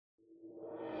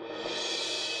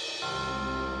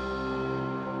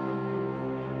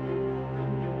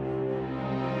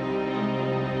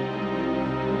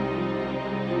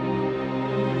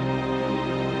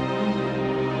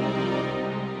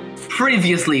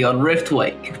Previously on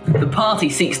Riftwake, the party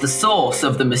seeks the source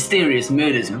of the mysterious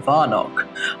murders in Varnock,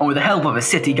 and with the help of a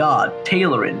city guard,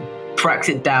 Taylorin, tracks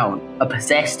it down, a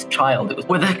possessed child.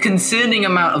 With a concerning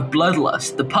amount of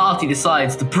bloodlust, the party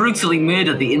decides to brutally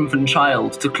murder the infant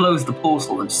child to close the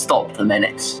portal and stop the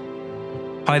menace.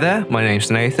 Hi there, my name's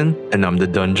Nathan, and I'm the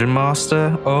Dungeon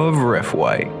Master of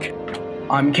Riftwake.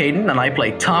 I'm Caden, and I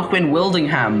play Tarquin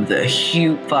Wildingham, the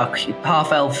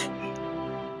half-elf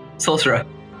sorcerer.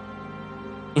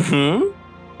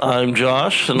 I'm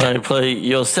Josh, and I play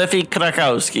Yosefi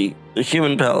Krakowski, the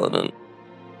human paladin.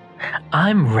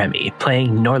 I'm Remy,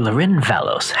 playing Norlarin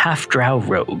Valos, half-drow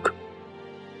rogue.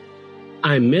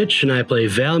 I'm Mitch, and I play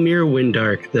Valmir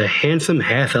Windark, the handsome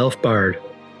half-elf bard.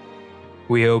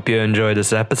 We hope you enjoy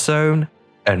this episode,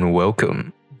 and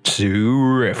welcome to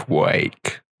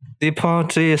Riftwake. The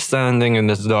party is standing in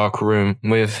this dark room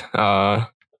with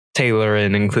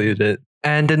Taylorin included.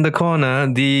 And in the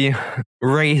corner, the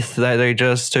wraith that they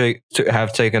just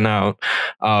have taken out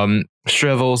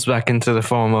shrivels back into the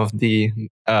form of the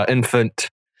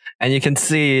infant. And you can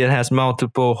see it has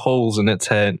multiple holes in its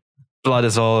head. Blood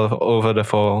is all over the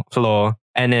floor.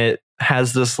 And it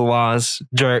has this last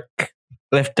jerk,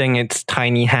 lifting its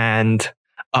tiny hand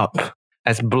up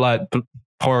as blood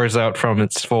pours out from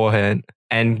its forehead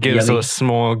and gives a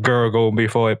small gurgle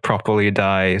before it properly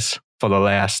dies for the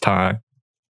last time.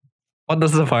 What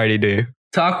does the party do?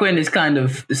 Tarquin is kind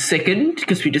of sickened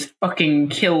because we just fucking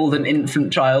killed an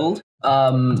infant child.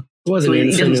 It wasn't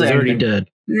infant, it was already dead.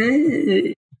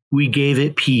 We gave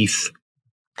it peace.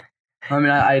 I mean,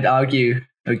 I'd argue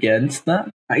against that.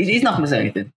 He's not going to say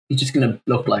anything. He's just going to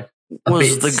look like a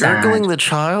Was bit the sad gurgling the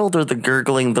child or the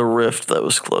gurgling the rift that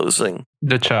was closing?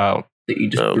 The child. that you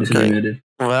just brutally murdered.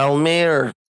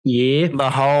 Valmir, Yeah. the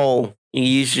hole.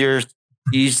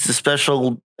 Use the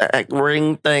special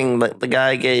ring thing that the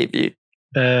guy gave you.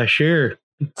 Sure.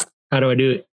 How do I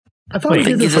do it? I thought Wait, we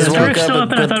did you this just last walk week. It's still up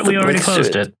open. I and thought we already next to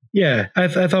closed it. it. Yeah, I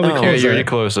thought we Oh, Yeah, closed you already it.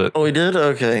 closed it. Oh, we did?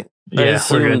 Okay. I Yeah, we're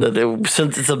assumed good. that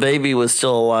since the baby was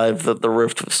still alive, that the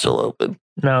rift was still open.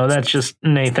 No, that's just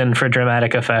Nathan for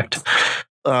dramatic effect.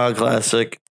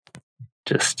 Classic.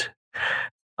 Just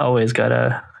always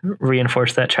gotta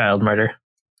reinforce that child murder.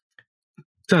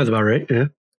 Sounds about right, yeah.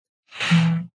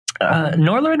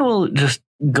 Norlarin will just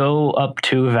go up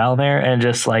to Valmir and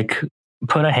just like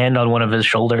put a hand on one of his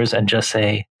shoulders and just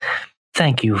say,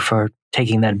 "Thank you for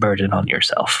taking that burden on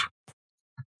yourself."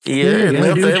 Yeah, Yeah, you gotta not do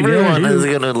what you gotta everyone do. is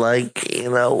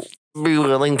gonna be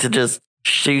willing to just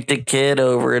shoot the kid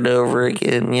over and over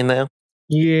again,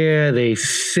 Yeah, they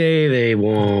say they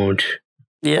won't.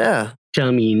 Yeah.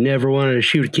 Tell me you never wanted to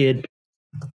shoot a kid.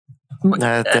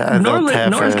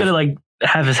 Norlarin's gonna like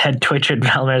have his head twitch in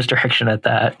Valmir's direction at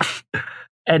that.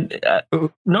 And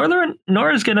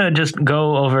Nora's gonna just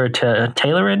go over to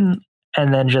Taylorin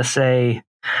and then just say,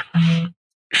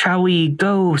 "Shall we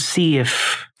go see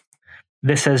if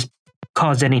this has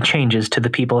caused any changes to the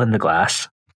people in the glass?"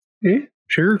 Yeah,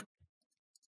 sure.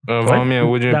 Valmir,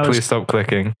 would you That was- please stop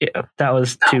clicking? Yeah, that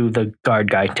was to the guard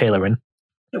guy, Taylorin.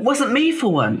 It wasn't me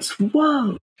for once.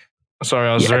 Whoa. Sorry,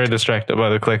 I was Yeah. very distracted by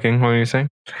the clicking. What were you saying?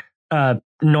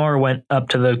 Nor went up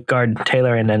to the guard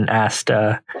Taylorin and asked,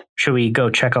 "Should we go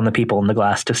check on the people in the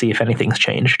glass to see if anything's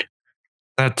changed?"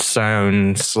 That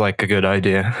sounds like a good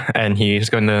idea. And he's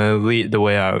going to lead the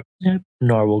way out.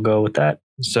 Nor will go with that.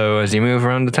 So as you move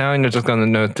around the town, you're just going to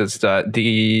notice that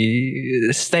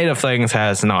the state of things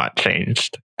has not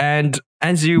changed. And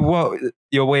as you walk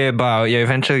your way about, you're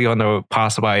eventually going to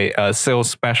pass by Sill's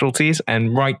Specialties,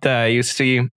 and right there you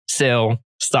see Sill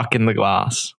stuck in the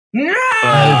glass. No!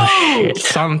 shit.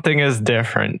 Something is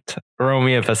different. Roll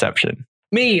me a perception.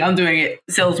 Me, I'm doing it.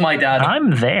 Sill's my dad.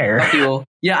 I'm there. Fuck you all.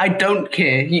 Yeah, I don't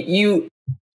care.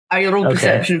 I roll Okay.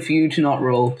 perception for you to not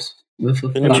roll.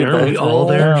 Are we all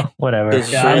Well, whatever.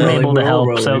 It's I'm rolling, able to we're all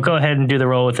help, so rolling. go ahead and do the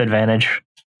roll with advantage.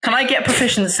 Can I get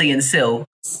proficiency in Sill?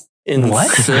 In What?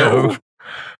 Sill?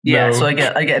 Yeah, No. so I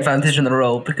get advantage on the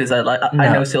roll because I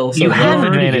No. know Sill. You so have well.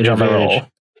 already advantage get on the roll advantage.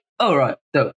 Oh right,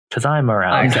 so because I'm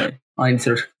around. I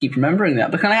sort of keep remembering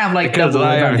that. But can I have like Because double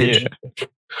I am advantage? here.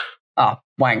 Ah,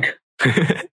 wank.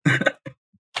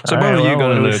 So All right, both of you well,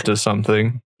 gonna it was- notice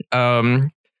something.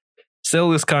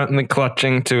 Syl is currently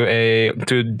clutching to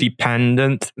the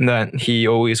pendant that he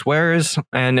always wears,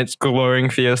 and it's glowing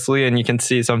fiercely, and you can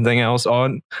see something else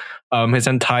on. His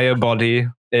entire body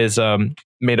is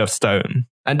made of stone.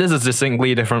 And this is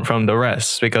distinctly different from the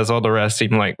rest, because all the rest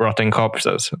seem like rotting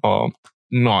corpses, or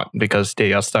not, because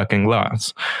they are stuck in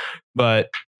glass. But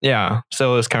yeah,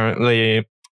 Syl is currently,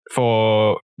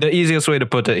 for the easiest way to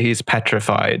put it, he's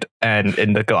petrified and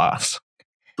in the glass.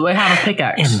 Do I have a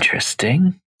pickaxe?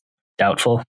 Interesting.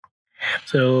 Doubtful.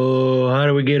 So how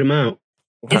do we get him out?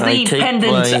 Is the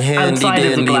pendant outside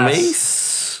of the glass?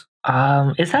 Mace.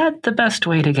 Is that the best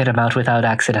way to get him out without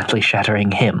accidentally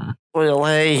shattering him? Well,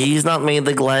 hey, he's not made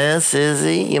the glass, is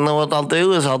he? You know what I'll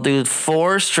do is I'll do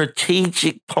 4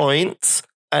 strategic points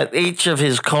at each of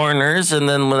his corners, and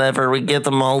then whenever we get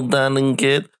them all done and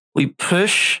good, we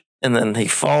push, and then he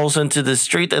falls into the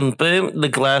street, and boom, the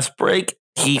glass break.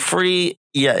 He free.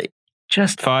 Yay.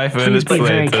 Just 5 please minutes be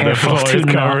very later, the careful floor to is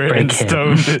not covered in break him.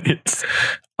 stone bits.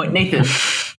 Wait, Nathan.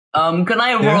 Can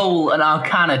I roll an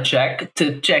Arcana check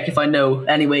to check if I know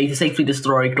any way to safely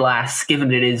destroy glass,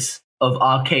 given it is of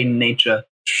arcane nature?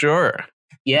 Sure.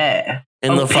 Yeah.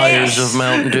 In the fires of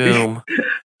Mount Doom.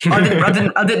 I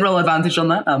didn't roll advantage on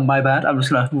that. My bad. I'm just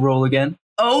gonna roll again.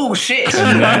 Oh shit!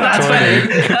 That's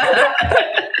 20.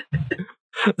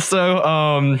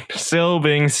 So, Syl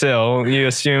being Syl, you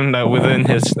assume that within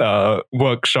his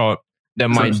workshop there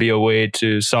might be a way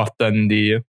to soften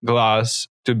the glass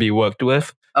to be worked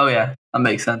with. Oh yeah, that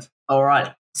makes sense. All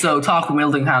right. So Tarquin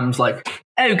Wildingham's like,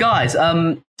 "Oh guys,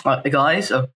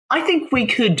 I think we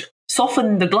could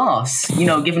soften the glass. You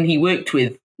know, given he worked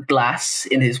with glass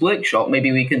in his workshop,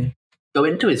 maybe we can go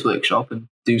into his workshop and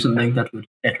do something that would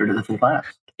get rid of the glass."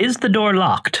 Is the door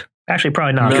locked? Actually,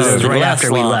 probably not, No, because it was the right glass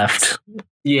after we locked. left.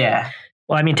 Yeah.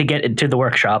 Well, I mean, to get into the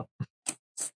workshop.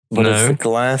 But No. is the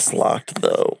glass locked,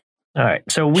 though? All right,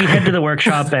 so we head to the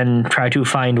workshop and try to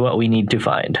find what we need to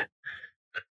find.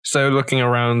 So, looking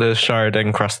around the shard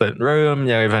encrusted room,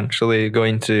 you're eventually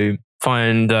going to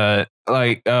find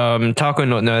Tarquin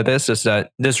not know this, is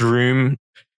that this room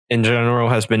in general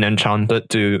has been enchanted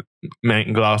to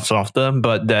make glass softer,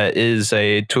 but there is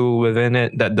a tool within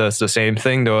it that does the same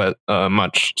thing, though at a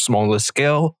much smaller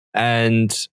scale.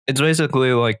 And it's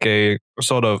basically like a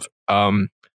sort of,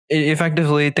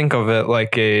 effectively think of it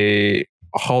like a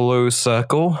hollow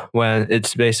circle, when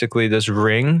it's basically this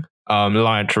ring,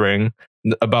 large ring,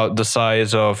 about the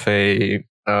size of a,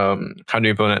 how do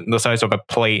you put it, the size of a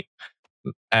plate.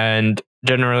 And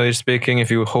generally speaking,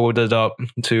 if you hold it up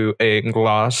to a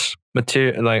glass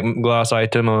material, like glass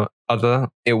item or other,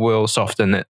 it will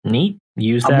soften it. Neat.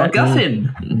 Use A that.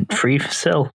 MacGuffin. and Free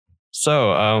Syl.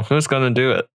 So, who's gonna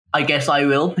do it? I guess I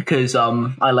will because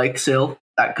I like Syl.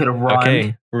 That could have rhymed.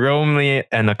 Okay, roll me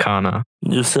an Arcana.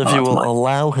 Yosef, Oh, you it's will my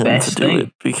allow him best to do thing.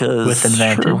 it because With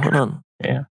advantage. Sure, hold on.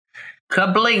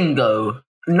 Kablingo.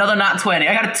 Another nat 20.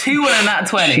 I got a 2 and a nat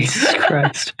 20. Jesus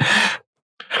Christ.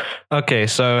 Okay,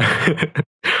 so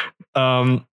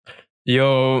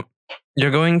you're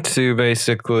going to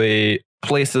basically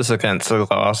place this against the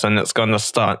glass, and it's going to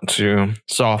start to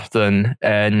soften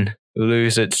and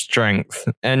lose its strength.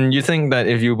 And you think that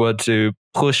if you were to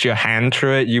push your hand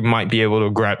through it, you might be able to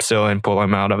grab Syl and pull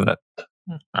him out of it.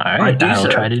 All right, I'll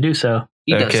try to do so.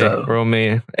 He does Okay, so. roll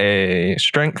me a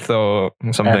strength or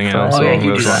something else. Athletics, Oh, yeah, along you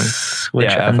those do that. lines. which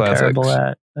Yeah, I'm athletics. terrible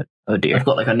at. Oh dear. I've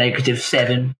got like a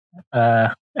 -7.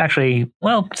 Actually,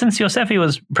 well, since Yosefi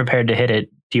was prepared to hit it,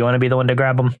 do you want to be the one to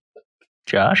grab him?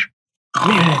 Josh?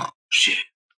 Shit.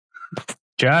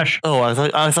 Josh? Oh, I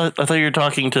thought you were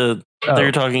talking to. I thought you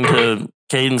were talking to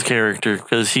Caden's character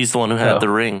because he's the one who had Oh. the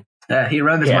ring. He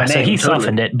remembers Yeah, my so name. he totally.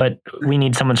 softened it, but we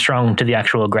need someone strong to the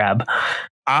actual grab.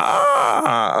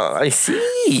 Ah, I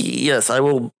see. Yes, I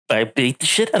beat the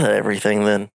shit out of everything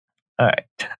then. All right.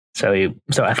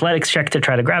 So athletics check to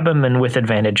try to grab him, and with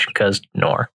advantage because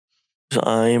Nor. So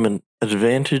I am an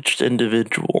advantaged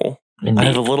individual. I Indeed,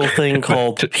 have a little thing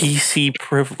called PC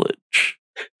privilege.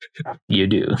 you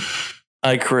do.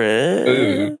 I crit,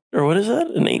 Ooh. or what is that?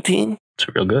 An 18? It's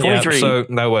real good. Yeah, 23. so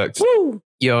that works. Woo!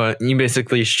 You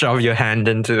basically shove your hand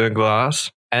into the glass,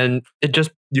 and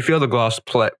you feel the glass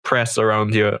press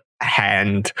around your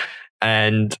hand,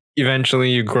 and eventually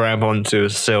you grab onto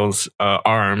Syl's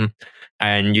arm,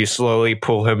 and you slowly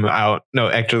pull him out. No,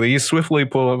 actually, you swiftly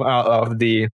pull him out of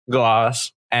the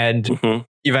glass, and Mhm.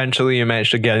 eventually you manage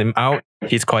to get him out.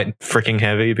 He's quite freaking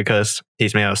heavy because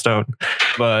he's made of stone,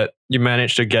 but you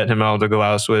manage to get him out of the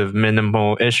glass with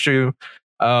minimal issue.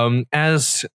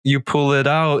 As you pull it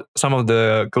out, some of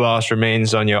the glass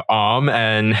remains on your arm,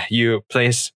 and you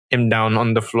place him down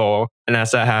on the floor. And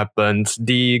as that happens,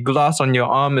 the glass on your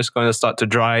arm is going to start to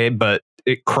dry, but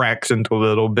it cracks into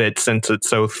little bits since it's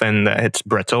so thin that it's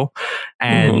brittle.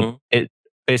 And Mhm. it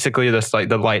basically just like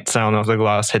the light sound of the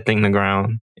glass hitting the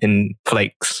ground in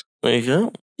flakes. There you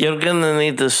go. You're gonna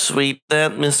need to sweep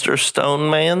that, Mr. Stone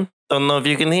Man. Don't know if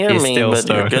you can hear He's me, still but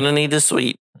you're stone. gonna need to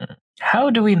sweep.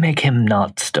 How do we make him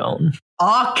not stone?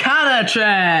 Arcana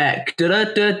check.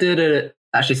 Da-da-da-da-da.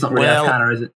 Actually, it's not really Well-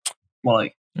 Arcana, is it? More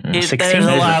like 16. There's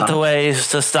a is lot fine. of ways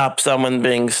to stop someone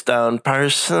being stoned.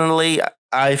 Personally,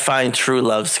 I find True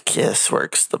Love's kiss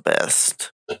works the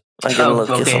best. I get a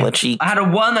little kiss on the cheek. I had a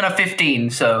 1 and a 15,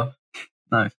 so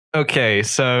no. Okay,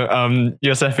 so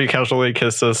Yosefi casually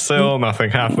kisses Sil, nothing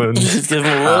happens. Just give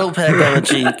him a little peck on the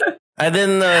cheek. I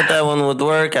didn't know if that one would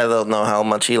work. I don't know how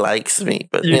much he likes me,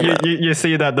 but You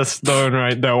see that the stone,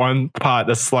 right? The one part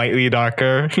is slightly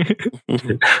darker.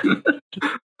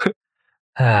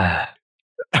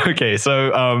 Okay,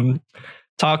 so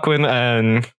Tarquin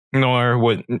and Nor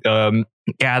would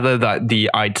gather that the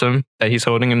item that he's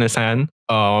holding in his hand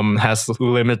has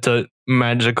limited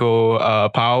magical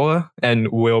power and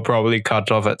will probably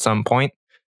cut off at some point.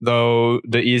 Though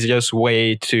the easiest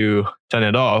way to turn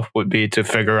it off would be to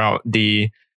figure out the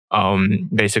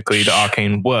basically the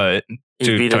arcane word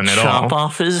to turn it chop off.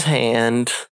 off his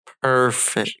hand.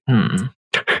 Perfect.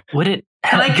 Would it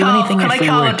Can I do anything carve if we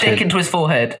a were dick to... into his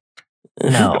forehead?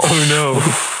 No. Oh no.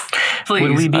 Please.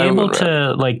 Would we be I able would-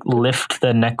 to like lift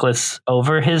the necklace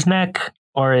over his neck,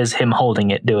 or is him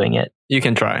holding it doing it? You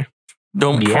can try.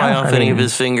 Don't Yeah, pry off I any of mean-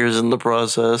 his fingers in the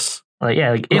process. Like,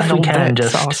 yeah, like, if we Little can bit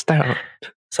just... sauced out.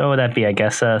 So would that be, I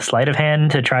guess, a sleight of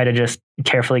hand to try to just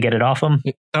carefully get it off him?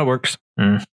 That works.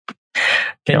 That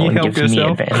Can you one help gives me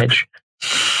yourself? advantage.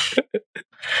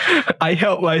 I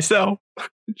help myself.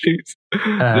 Jeez.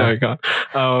 No, I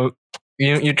can't.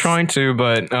 You're trying to,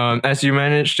 but as you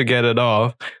manage to get it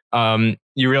off,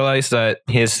 you realize that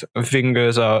his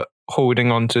fingers are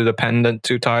holding onto the pendant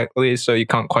too tightly, so you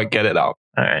can't quite get it out.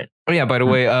 All right. Oh yeah, by the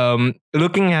way,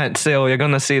 looking at Sil, you're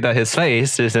gonna see that his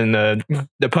face is in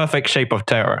the perfect shape of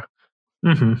terror.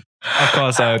 Mm-hmm. Of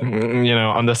course,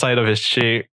 on the side of his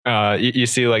cheek, you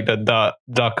see like the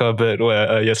darker bit where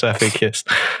Yosefi kissed.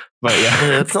 But yeah.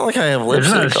 Yeah, it's not like I have It's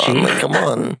not lipstick his on. cheek. Like, come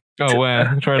on. Oh,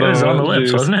 where? It was on the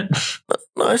lips, wasn't it?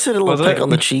 No, I said a little Was peck it? on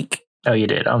the cheek. Oh, you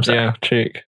did. I'm sorry. Yeah,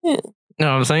 cheek. Yeah. No,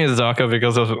 I'm saying it's darker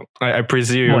because of I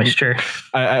presume Moisture.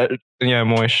 Yeah,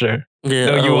 moisture. Yeah,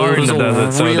 No, you are it in the was a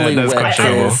desert, so that's wet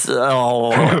questionable. kiss.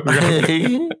 Oh.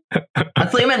 I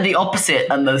thought you meant the opposite,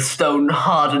 and the stone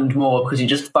hardened more because he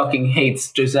just fucking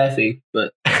hates Giuseppe.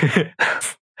 But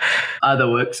either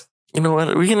works. You know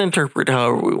what? We can interpret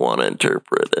however we want to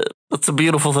interpret it. That's a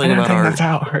beautiful I thing don't about think art. that's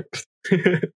how it works.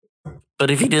 But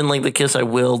if he didn't like the kiss, I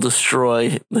will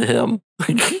destroy him.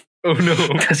 Oh no!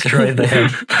 Destroy the him.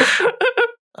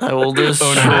 I will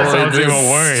destroy that sounds even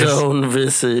worse. this stone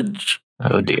visage.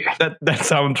 Oh dear. That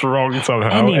sounds wrong somehow.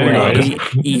 Anyway. Anyways.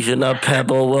 Even a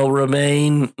pebble will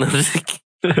remain.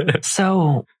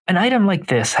 So, an item like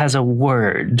this has a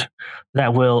word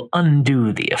that will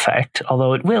undo the effect,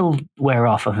 although it will wear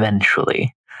off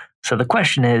eventually. So the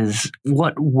question is,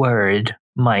 what word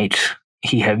might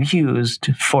he have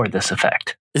used for this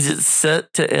effect? Is it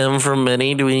set to M for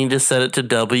many? Do we need to set it to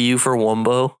W for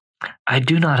Wumbo? I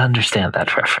do not understand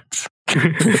that reference.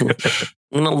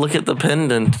 I'm gonna look at the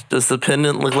pendant. Does the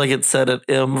pendant look like it's set at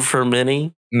M for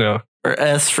many? No. Or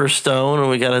S for stone, and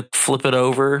we gotta flip it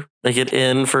over, make it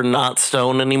N for not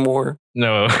stone anymore?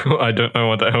 No, I don't know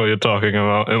what the hell you're talking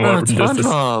about. And No, what it's this is-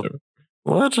 SpongeBob.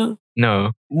 What?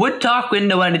 No. Would Tarquin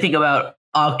know anything about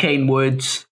arcane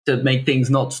words to make things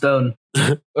not stone?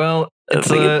 Well, I it's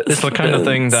think it the kind of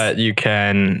thing depends. that you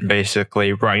can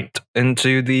basically write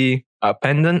into the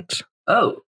pendant.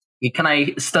 Oh, can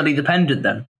I study the pendant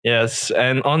then? Yes,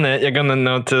 and on it, you're gonna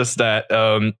notice that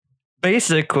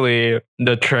basically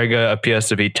the trigger appears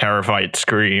to be terrified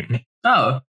scream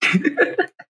Oh.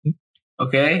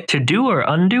 Okay. To do or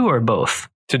undo or both?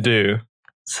 to do.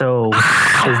 So,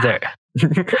 is there...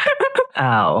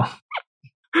 Ow.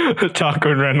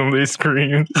 Taco randomly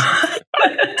screams.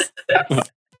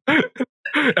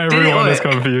 Everyone is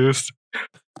work? confused.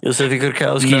 Yosefi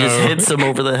Kurkowski No. just hits him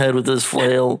over the head with his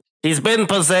flail. He's been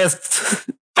possessed.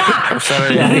 I'm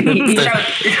sorry. Yeah, he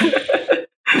shout-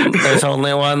 There's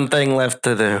only one thing left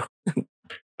to do.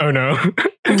 Oh no.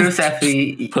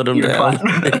 Giuseppe, Put him you're down.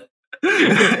 fine.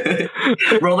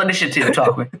 Roll initiative,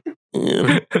 Tarquin.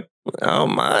 Yeah. Oh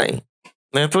my.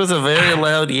 That was a very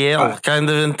loud yell. Kind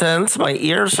of intense. My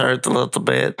ears hurt a little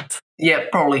bit. Yeah,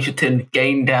 probably should turn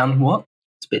gain down. What?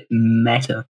 It's a bit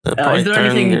meta. That Is might there turn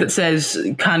anything your- that says,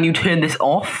 can you turn this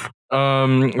off?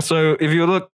 So if you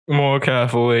look more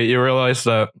carefully, you realize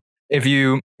that if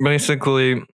you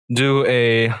basically do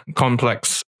a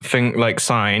complex thing like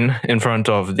sign in front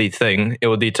of the thing, it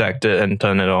will detect it and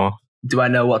turn it off. Do I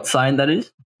know what sign that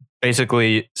is?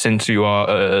 Basically, since you are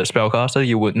a spellcaster,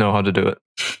 you would know how to do it.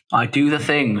 I do the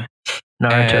thing.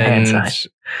 Naruto hand sign.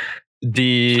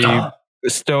 The Ah.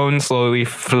 stone slowly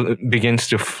begins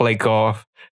to flake off.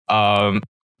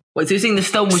 Wait, so you're saying the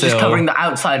stone was just So- covering the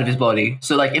outside of his body?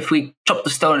 So, like, if we chop the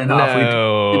stone in half,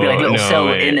 No, it'd be like a little no, cell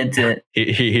wait. in into it.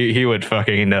 He would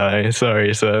fucking die.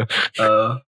 Sorry, sir.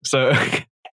 So,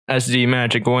 as the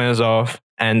magic wears off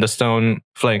and the stone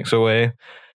flanks away,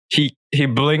 he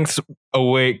blinks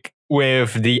awake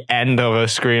with the end of a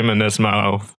scream in his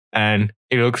mouth, and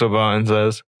he looks about and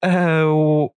says,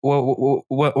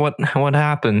 what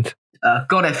happened?"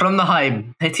 Got it from the high.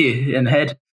 Hit you in the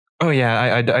head. Oh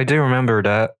yeah, I do remember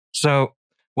that. So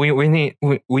we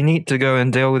need to go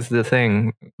and deal with the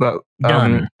thing. But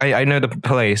Done. I know the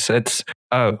place. It's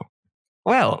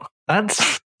well,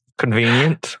 that's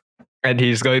convenient. And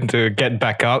he's going to get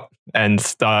back up and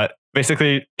start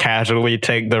basically casually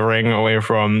take the ring away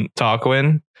from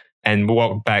Tarquin and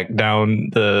walk back down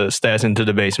the stairs into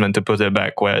the basement to put it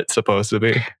back where it's supposed to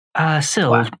be.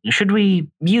 Sil, Wow. should we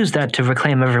use that to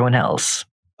reclaim everyone else?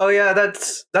 Oh yeah,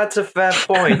 that's a fair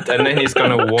point. And then he's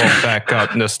gonna walk back up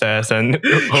the stairs and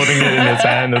holding it in his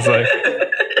hand is like,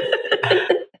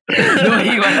 No,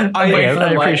 he went away Yeah, from I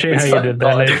the mic. appreciate It's how you did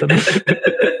that, fine. Nathan.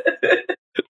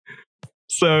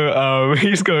 so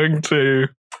he's going to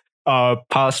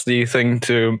pass the thing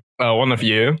to one of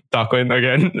you, Tarquin,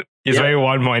 again. He's Yeah. very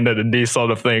one-minded in these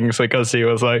sort of things because he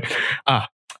was like,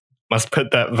 must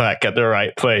put that back at the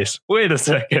right place. Wait a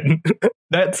second.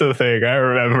 That's the thing. I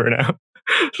remember now.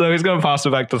 So he's going to pass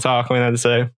it back to Tarquin and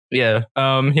say, yeah,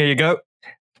 here you go.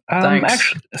 Thanks.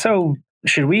 Actually, so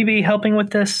should we be helping with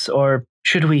this, or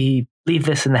should we leave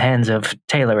this in the hands of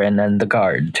Taylorin and the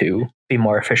guard to be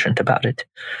more efficient about it?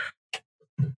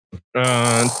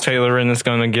 Taylorin is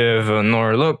going to give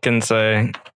Nora a look and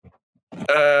say,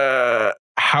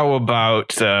 how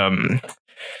about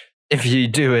if you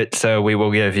do it, we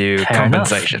will give you Fair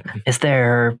compensation. Is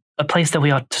there a place that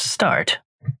we ought to start?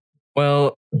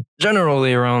 Well,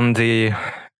 generally around the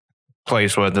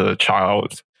place where the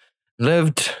child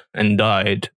lived and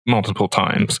died multiple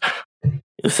times.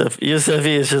 Yusefi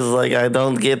is just like, I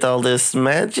don't get all this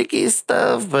magic-y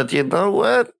stuff, but you know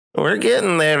what? We're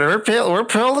getting there. We're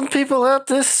pulling people out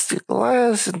this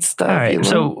glass and stuff. All right, you know?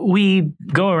 so we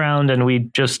go around and we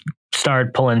just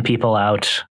start pulling people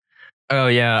out. Oh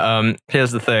yeah,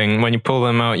 here's the thing. When you pull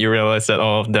them out, you realize that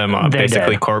all of them are They're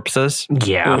basically dead. corpses.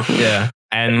 Yeah, Yeah.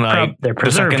 And like they're the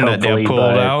preserved, second that they're hopefully,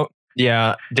 pulled but- out,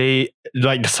 yeah, they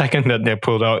like the second that they're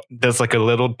pulled out, there's like a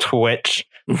little twitch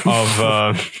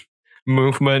of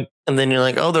movement. and then you're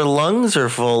like, oh, their lungs are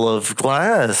full of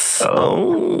glass.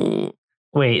 Oh.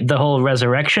 Wait, the whole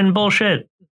resurrection bullshit,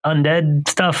 undead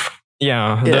stuff.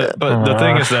 Yeah, Yeah. but the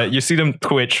thing is that you see them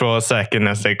twitch for a second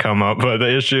as they come up, but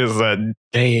the issue is that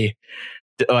they,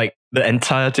 like, the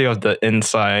entirety of the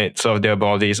insides of their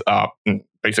bodies are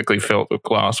basically filled with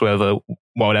glass,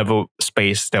 whatever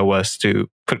space there was to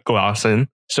put glass in.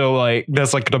 So, like,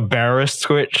 there's like the barest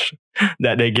twitch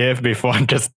that they give before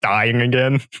just dying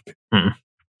again. Hmm.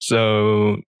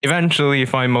 So, eventually you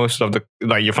find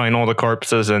you find all the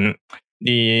corpses, and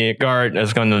the guard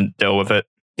is going to deal with it.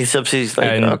 Except he's like,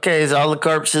 And- okay, so all the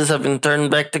corpses have been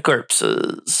turned back to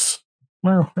corpses.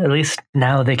 Well, at least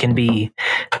now they can be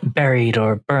buried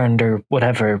or burned or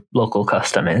whatever local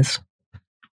custom is.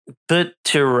 Put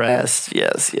to rest.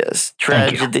 Yes.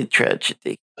 Thank you.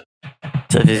 Tragedy.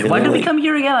 So he's Why gonna did we like- come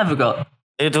here again? I forgot.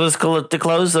 It was to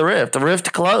close the rift. The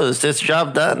rift closed. It's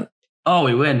job done. Oh,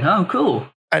 we win. Oh, cool.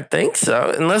 I think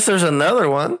so. Unless there's another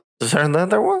one. Is there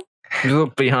another one? You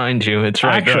look behind you, it's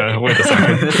right there. Actually- Wait a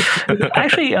second.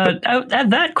 Actually, at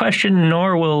that question,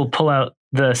 Nor will pull out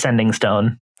the sending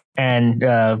stone and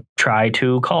try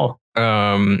to call.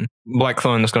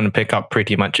 Blackthorn is going to pick up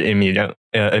pretty much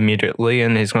immediately,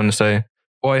 and he's going to say,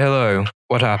 "Why, hello.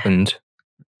 What happened?"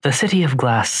 The City of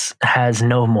Glass has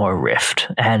no more rift,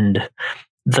 and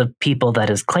the people that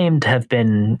is claimed have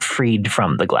been freed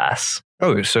from the glass.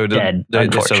 Oh, so Dead, they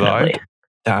unfortunately. survived?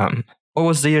 Damn. What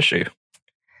was the issue?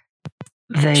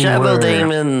 They Shadow were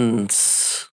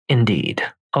demons. indeed.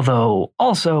 Although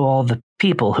also all the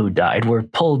people who died were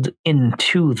pulled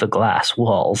into the glass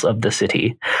walls of the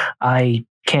city. I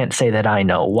can't say that I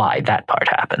know why that part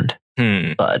happened,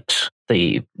 but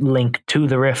the link to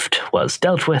the rift was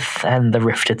dealt with, and the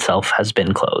rift itself has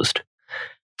been closed.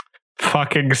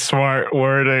 Fucking smart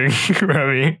wording,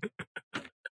 Remy.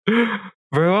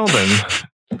 Very well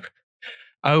then.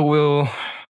 I will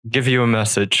give you a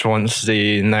message once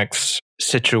the next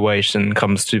situation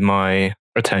comes to my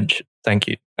attention. Thank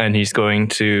you. And he's going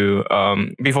to,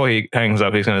 before he hangs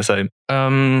up, he's going to say,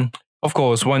 of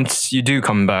course, once you do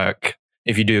come back,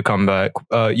 if you do come back,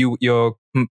 the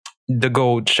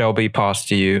gold shall be passed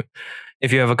to you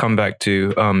if you ever come back to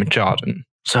Jarden.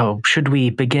 So, should we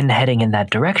begin heading in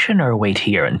that direction or wait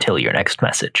here until your next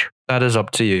message? That is up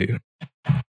to you.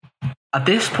 At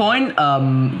this point,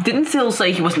 didn't Sil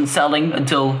say he wasn't selling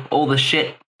until all the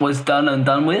shit was done and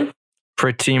done with?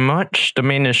 Pretty much. The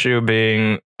main issue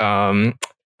being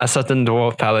a certain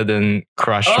dwarf paladin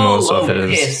crushed most of his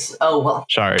piss. Oh, well.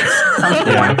 shards.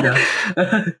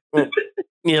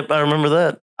 Yep, I remember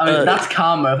that. I mean, that's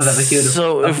karma if I've ever heard of.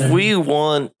 So if Okay. we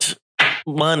want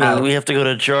money, Ow. we have to go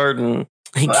to Jordan.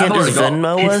 He Well, can't I've just already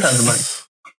got Venmo his tons of us.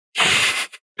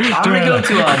 I'm gonna go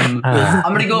to Ah.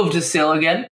 I'm gonna go over to Sil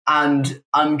again, and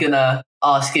I'm gonna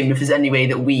ask him if there's any way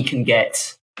that we can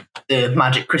get the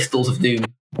magic crystals of doom,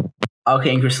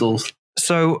 arcane crystals.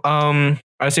 So, I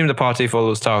assume the party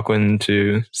follows Tarquin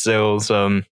to Sil's,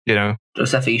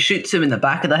 Josephi shoots him in the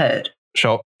back of the head.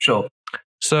 shop. Sure.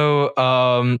 So,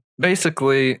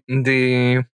 basically,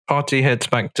 the party heads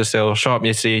back to Sil's shop.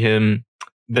 You see him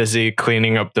busy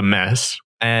cleaning up the mess.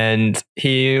 And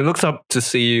he looks up to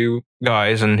see you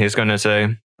guys, and he's going to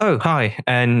say, "Oh, hi."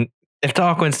 And if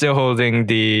Tarquin's still holding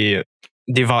the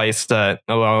device that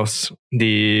allows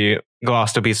the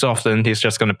glass to be softened, he's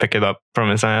just going to pick it up from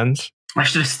his hands. I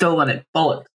should have stolen it.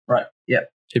 Bollocks. Right. Yeah.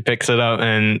 He picks it up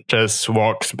and just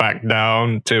walks back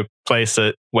down to place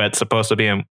it where it's supposed to be,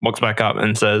 and walks back up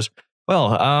and says, "Well,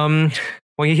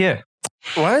 what are you here?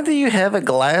 Why do you have a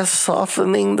glass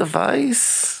softening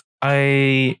device?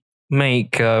 I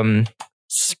make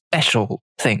special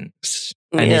things."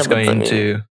 And Yeah, he's but I going mean,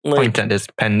 to point at his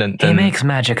pendant. He and makes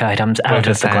magic items out of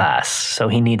his the hand. glass, so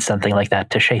he needs something like that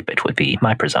to shape it, would be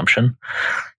my presumption.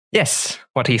 Yes,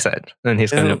 what he said. And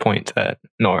he's going to Isn't- point at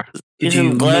Nora. Did you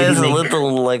Isn't glass maybe a make-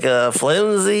 little like a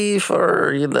flimsy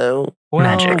for, Well,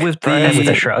 Magic. with And with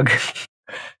a the, shrug.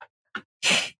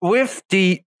 with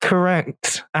the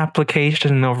correct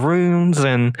application of runes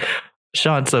and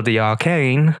shards of the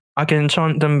arcane, I can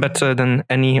enchant them better than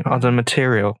any other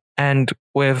material, and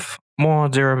with more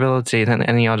durability than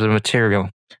any other material.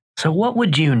 So what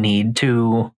would you need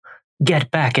to get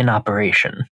back in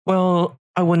operation? Well,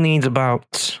 I would need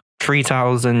about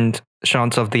 3,000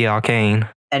 shards of the arcane.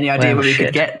 Any idea Well, where we shit.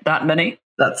 could get that many?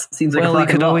 That seems like Well, a we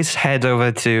fucking could lot. always head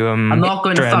over to I'm not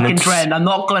going to Dren. fucking It's- Dren. I'm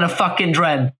not going to fucking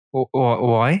Dren.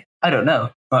 Why? I don't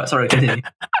know. Right, sorry, continue.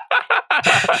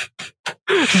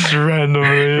 Just randomly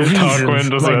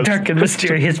Reasons, like dark and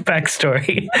mysterious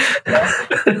backstory.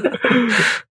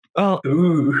 Well,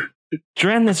 Ooh.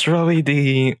 Dren is really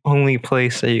the only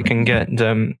place that you can get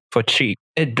them for cheap.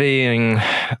 It being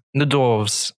the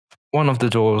dwarves, one of the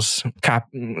dwarves'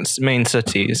 main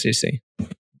cities, you see.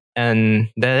 And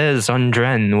there is on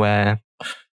Dren where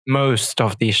most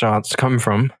of these shards come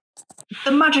from.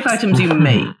 The magic items you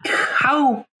make,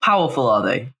 how powerful are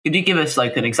they? Could you give us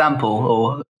like an example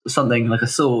or something like a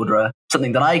sword or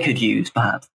something that I could use,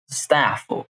 perhaps? A staff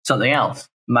or something else?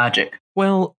 Magic.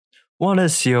 Well, what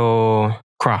is your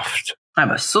craft?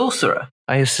 I'm a sorcerer.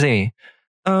 I see.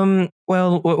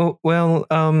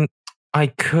 I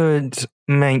could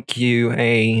make you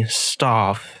a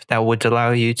staff that would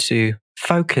allow you to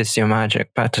focus your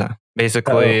magic better.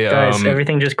 Basically, Guys,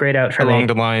 everything just grayed out for along me.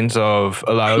 the lines of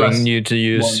allowing Plus you to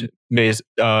use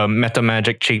meta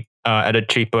magic cheap at a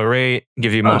cheaper rate,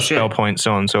 give you Oh, more shit. spell points,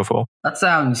 so on and so forth. That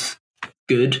sounds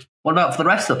good. What about for the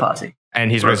rest of the party? And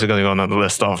he's Right. basically going on the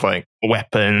list of like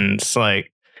weapons.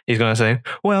 Like he's going to say,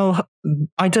 "Well,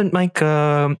 I didn't make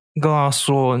a glass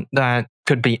sword that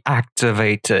could be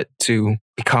activated to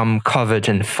become covered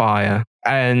in fire,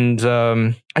 and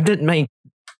I did make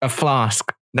a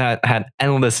flask that had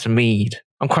endless mead.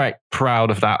 I'm quite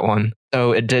proud of that one,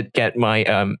 though it did get my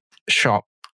shop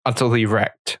utterly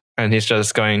wrecked." And he's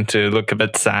just going to look a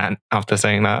bit sad after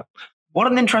saying that. What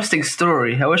an interesting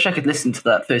story. I wish I could listen to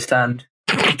that firsthand.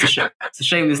 It's a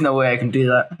shame there's no way I can do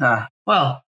that.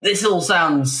 Well, this all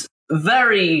sounds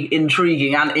very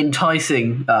intriguing and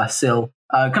enticing, Sil.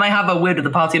 Can I have a word with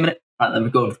the party a minute? Right, then we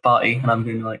go to the party, and I'm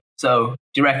going like, so,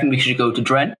 do you reckon we should go to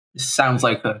Dren? This sounds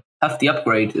like a hefty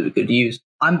upgrade that we could use.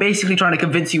 I'm basically trying to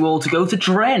convince you all to go to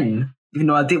Dren, even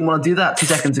though I didn't want to do that 2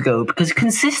 seconds ago, because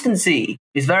consistency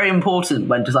is very important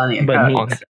when designing a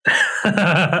But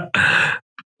character.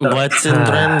 What's in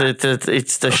Dren?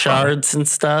 It's the shards and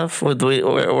stuff.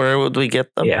 Where would we get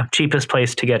them? Yeah, cheapest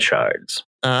place to get shards.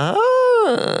 Ah.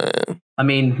 I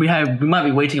mean, we might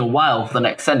be waiting a while for the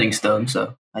next sending stone,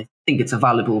 so I think it's a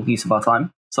valuable use of our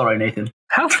time. Sorry, Nathan.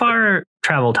 How far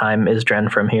travel time is Dren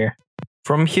from here?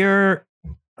 From here,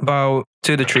 about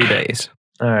 2 to 3 days.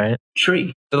 All right.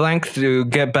 Tree. The length to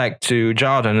get back to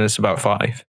Jordan is about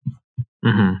 5.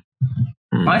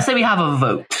 Mm-hmm. I say we have a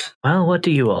vote. Well, what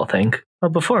do you all think? Well,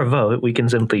 before a vote, we can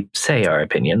simply say our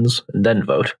opinions and then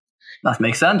vote. That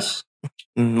makes sense.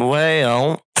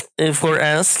 Well, if we're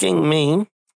asking me,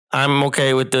 I'm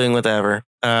okay with doing whatever.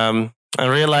 I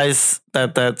realize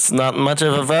that that's not much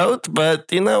of a vote, but,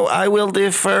 I will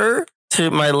defer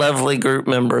to my lovely group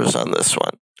members on this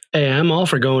one. Hey, I'm all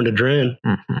for going to Dren.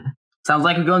 Mm-hmm. Sounds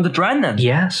like we're going to Dren then.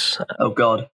 Yes. Oh,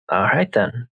 God. All right,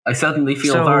 then. I certainly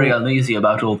feel So- very uneasy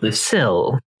about all this.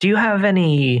 Syl, do you have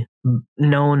any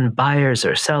known buyers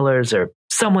or sellers or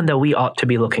someone that we ought to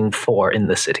be looking for in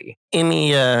the city?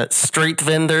 Any street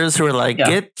vendors who are like, Yeah.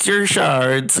 get your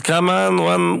shards, come on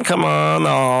one, come on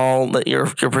all, that you're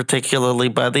particularly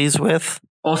buddies with?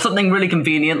 Or something really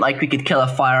convenient, like we could kill a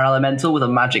fire elemental with a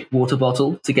magic water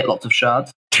bottle to get lots of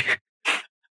shards.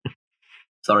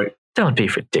 Sorry. Don't be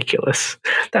ridiculous.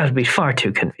 That would be far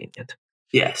too convenient.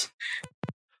 Yes.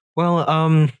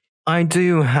 Well, I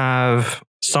do have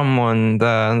someone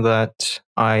there that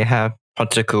I have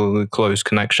particularly close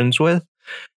connections with.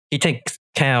 He takes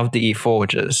care of the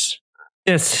forges.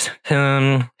 Yes,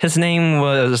 his name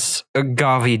was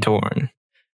Gavi Dorn.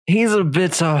 He's a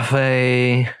bit of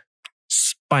a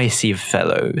spicy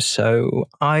fellow, so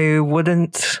I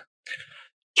wouldn't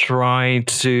try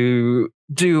to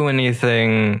do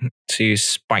anything to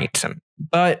spite him.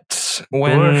 But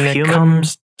when Dwarf, it human?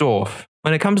 comes dwarf,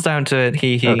 when it comes down to it,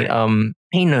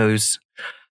 he knows.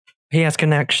 He has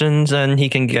connections and he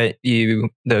can get you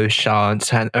those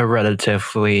shards at a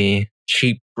relatively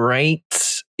cheap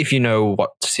rate if you know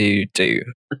what to do.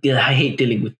 Yeah, I hate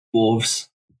dealing with dwarves.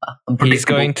 He's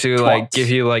going to Twats. give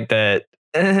you that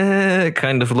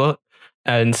kind of look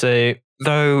and say,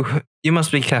 though you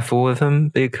must be careful with him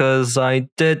because I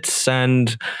did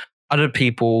send other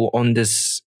people on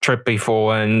this trip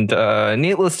before, and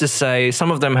needless to say,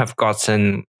 some of them have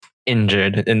gotten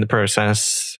injured in the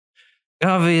process.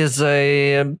 Gavi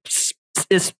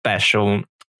is special.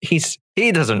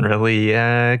 He doesn't really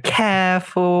care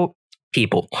for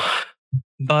people.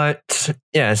 But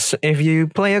yes, if you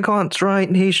play your cards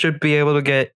right, he should be able to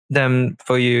get them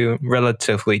for you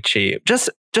relatively cheap. Just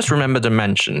remember to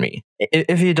mention me.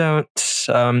 If you don't,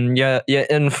 you're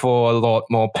in for a lot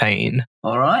more pain.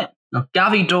 All right. Now,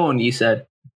 Gavi Dawn, you said.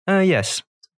 Yes.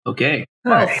 Okay.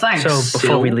 All Well, right, thanks. So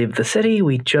before we Syl. leave the city,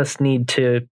 we just need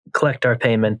to collect our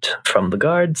payment from the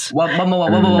guards. One more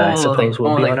And I thing, suppose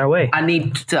we'll one be more on our way. I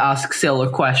need to ask Syl a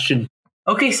question.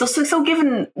 Okay, so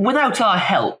given without our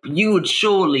help, you would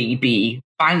surely be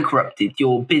bankrupted,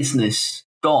 your business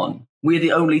gone. We're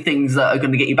the only things that are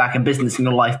going to get you back in business and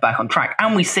your life back on track.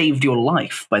 And we saved your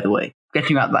life, by the way,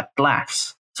 getting you out of that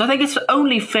glass. So I think it's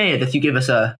only fair that you give us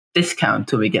a discount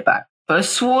till we get back.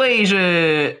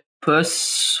 Persuasion.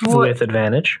 With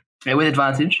advantage. Yeah, with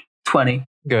advantage. 20.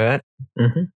 Good.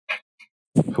 Mm-hmm.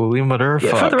 Holy motherfucker.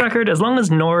 Yeah, for the record, as long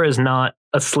as Nora is not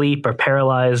asleep or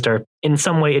paralyzed or in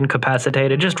some way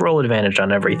incapacitated, just roll advantage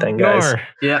on everything, guys. Nor,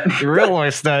 Yeah. you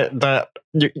realize that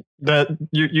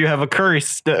you have a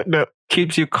curse that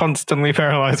keeps you constantly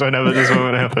paralyzed whenever this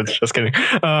moment happens. Just kidding.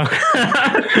 Are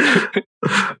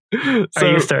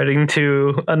you starting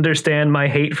to understand my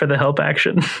hate for the help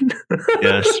action?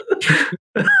 Yes.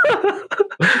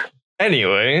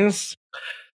 Anyways,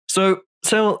 so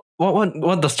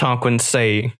what does Tarquin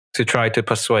say to try to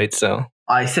persuade Syl?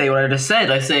 I say what I just said.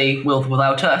 I say, well,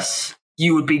 without us,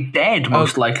 you would be dead,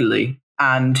 most likely.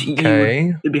 And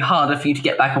it'd be harder for you to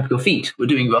get back up your feet. We're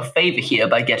doing you a favor here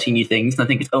by getting you things, and I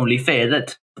think it's only fair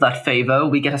that for that favor,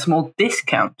 we get a small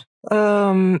discount.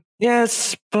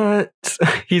 Yes, but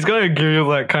he's going to give you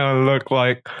that kind of look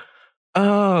like,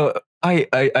 oh,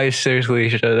 I seriously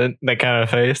shouldn't, that kind of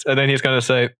face. And then he's going to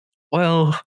say,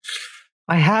 well,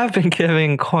 I have been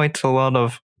giving quite a lot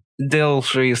of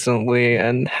deals recently,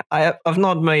 and I've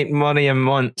not made money in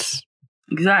months.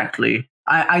 Exactly.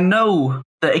 I know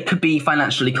that it could be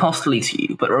financially costly to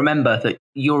you, but remember that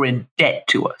you're in debt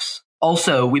to us.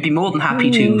 Also, we'd be more than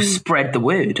happy to spread the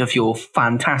word of your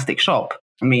fantastic shop.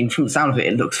 I mean, from the sound of it,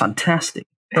 it looks fantastic.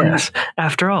 Yes.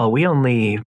 After all, we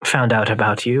only found out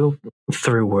about you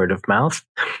through word of mouth,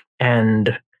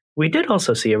 and we did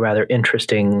also see a rather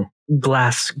interesting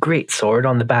glass greatsword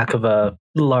on the back of a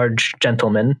large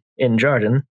gentleman in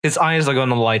Jarden. His eyes are going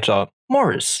to light up.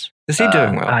 Morris, is he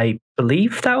doing well? I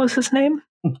believe that was his name.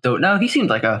 Don't know. He seemed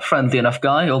like a friendly enough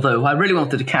guy, although I really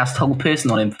wanted to cast whole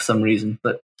person on him for some reason,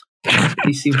 but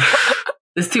he seemed...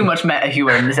 There's too much meta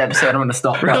humor in this episode. I'm going to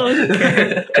stop. Damn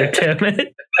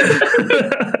it.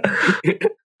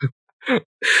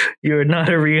 You're not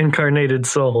a reincarnated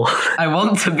soul. I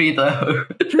want to be, though.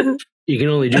 You can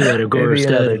only do that at Gora's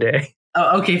Maybe another dead. day.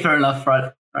 Oh, okay, fair enough.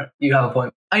 Right. You have a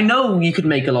point. I know you could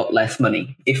make a lot less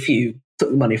money if you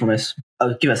took the money from us.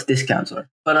 Give us discounts, sorry.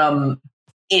 But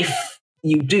if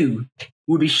you do,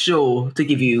 we'll be sure to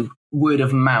give you word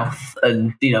of mouth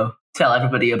and, tell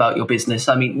everybody about your business.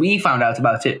 I mean, we found out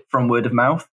about it from word of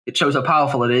mouth. It shows how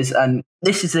powerful it is, and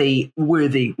this is a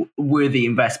worthy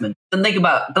investment. Don't think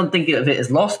of it as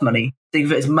lost money. Think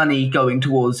of it as money going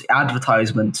towards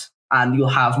advertisement, and you'll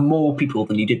have more people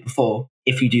than you did before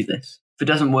if you do this. If it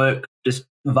doesn't work, just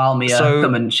Valmir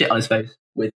come and shit on his face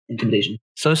with intimidation.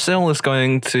 So Syl is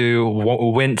going to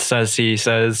wince as he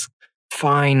says,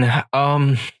 "Fine,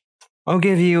 I'll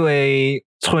give you a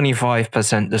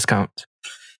 25% discount."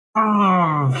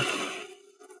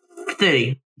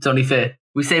 30. It's only fair.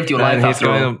 We saved your life And he's after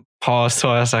all. going to pause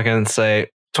for a second and say,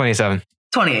 27.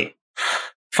 28.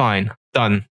 Fine,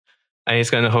 done. And he's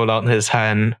going to hold out his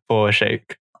hand for a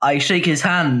shake. I shake his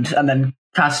hand and then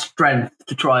cast strength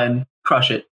to try and crush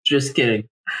it. Just kidding.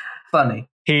 Funny.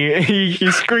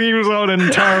 He screams out in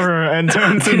terror and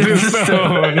turns into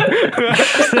stone.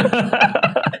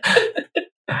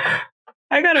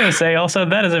 I gotta say, also,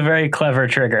 that is a very clever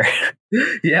trigger.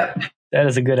 Yep. That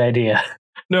is a good idea.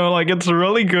 No, like, it's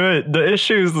really good. The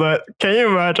issue is that, can you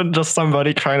imagine just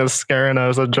somebody trying to scare him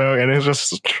as a joke and he's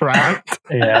just trapped?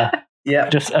 Yeah. Yeah.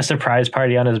 Just a surprise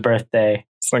party on his birthday.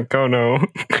 It's like, oh no.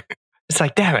 It's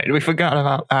like, damn it, we forgot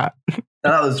about that.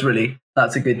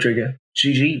 That's a good trigger.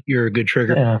 GG. You're a good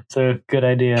trigger. Yeah, it's a good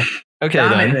idea. Okay,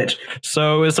 Damn it, then. Mitch.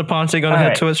 So is the party going to All head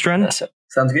right. to its strength? So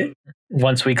Sounds good.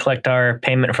 once we collect our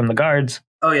payment from the guards,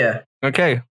 Oh, yeah.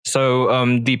 Okay, so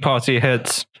the party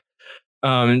heads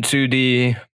to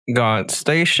the guard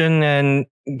station and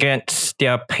gets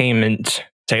their payment.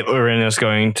 Taylorin is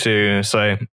going to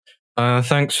say,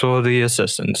 thanks for the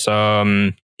assistance.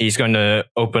 He's going to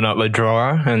open up a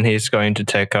drawer and he's going to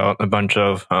take out a bunch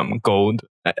of gold.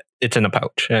 It's in a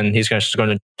pouch, and he's just going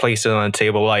to place it on the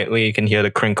table lightly. You can hear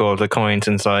the crinkle of the coins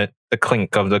inside, the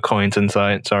clink of the coins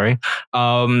inside. Sorry,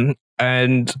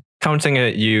 and counting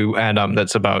it, you add up.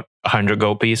 That's about 100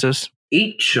 gold pieces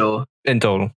Each or? in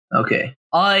total. Okay.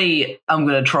 I am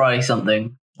going to try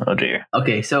something. oh dear.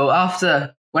 Okay, so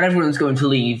when everyone's going to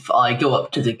leave, I go up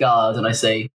to the guard and I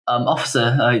say,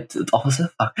 officer,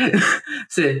 fuck.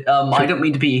 So, I don't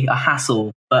mean to be a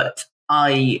hassle, but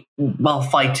while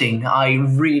fighting, I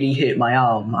really hurt my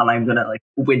arm, and I'm gonna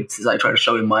wince as I try to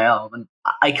show him my arm, and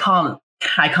I can't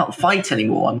fight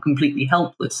anymore. I'm completely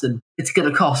helpless, and it's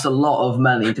gonna cost a lot of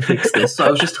money to fix this. So I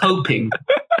was just hoping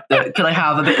that could I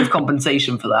have a bit of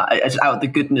compensation for that, out of the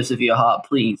goodness of your heart,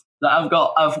 please. That I've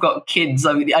got kids.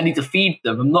 I need to feed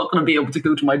them. I'm not gonna be able to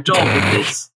go to my job with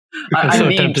this. I'm so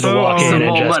tempted to walk some in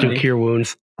and more just do money. cure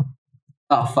wounds.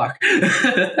 Oh fuck.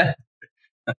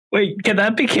 Wait, can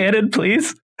that be canon,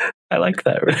 please? I like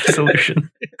that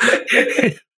resolution.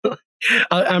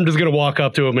 I'm just gonna walk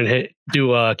up to him and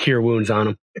do cure wounds on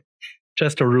him,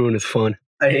 just to ruin his fun.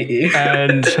 I hate you.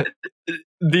 And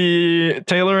the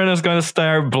Taylorin is going to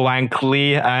stare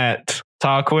blankly at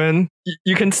Tarquin.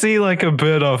 You can see a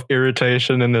bit of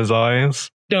irritation in his eyes.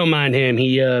 Don't mind him.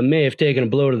 He may have taken a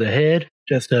blow to the head.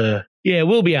 Yeah,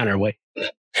 we'll be on our way.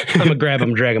 I'm gonna grab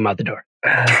him, drag him out the door.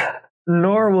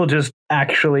 Nor will just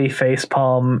actually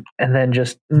facepalm and then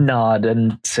just nod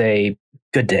and say,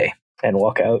 good day, and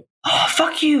walk out. Oh,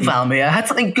 fuck you, Valmir. I had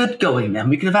something good going then.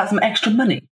 We could have had some extra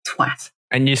money. Twat.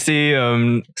 And you see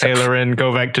Taylorin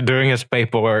go back to doing his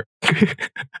paperwork.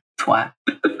 Twat.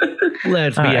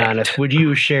 Let's be All right. honest. Would you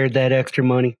have shared that extra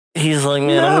money? He's like,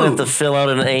 man, I'm going to No. have to fill out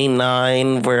an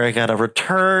A9 where I got to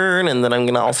return, and then I'm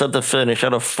going to also have to finish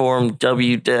out a Form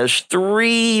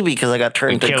W-3 because I got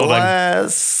turned to Killed a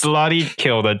glass. Bloody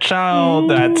killed a child.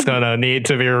 That's going to need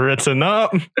to be written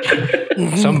up.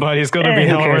 Somebody's going to be Who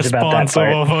held cares about that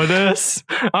responsible for this.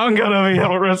 I'm going to be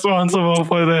held responsible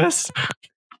for this.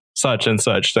 Such and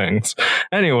such things.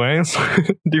 Anyways,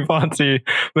 Devontae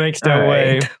makes their All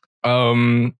way right.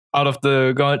 out of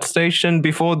the guard station.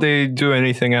 Before they do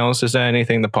anything else, is there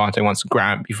anything the party wants to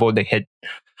grab before they head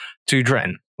to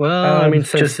Dren? Well, I mean,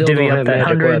 since just still divvy don't up have that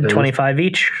magic weapons. 125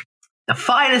 each. The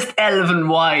finest elven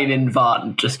wine in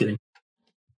Vartan. Just kidding.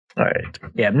 All right.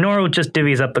 Yeah, Nor just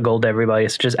divvies up the gold to everybody,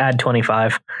 so just add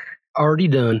 25. Already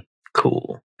done.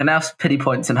 Cool. And now pity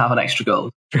points and have an extra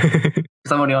gold.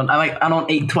 Because I'm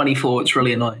on 824. It's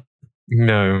really annoying.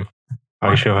 No,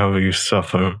 I shall have you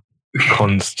suffer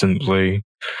constantly.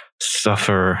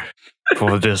 Suffer,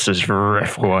 for this is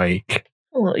Riftwake.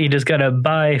 Well, you just gotta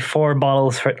buy 4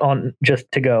 bottles just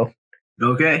to go.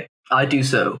 Okay, I do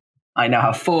so. I now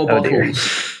have 4 Oh, dear.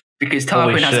 bottles. Because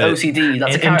Holy Tarquin has shit. OCD.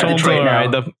 That's a In character total, trait now.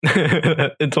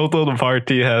 right, in total, the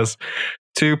party has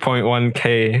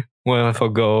 2.1k worth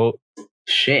of gold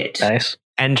Shit. Nice.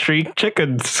 and 3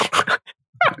 chickens.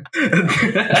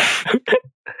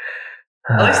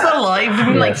 Are they still alive? Have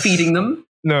we been Yes. feeding them?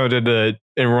 No, they're dead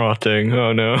and rotting.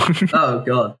 Oh no. Oh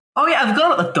god. Oh yeah, I've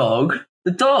got the dog.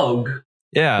 The dog.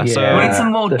 Yeah, We need so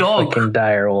some more the dog. fucking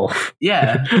dire wolf.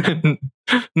 Yeah.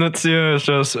 Natsuya is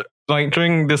just like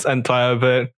during this entire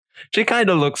bit, she kind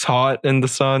of looks hot in the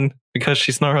sun because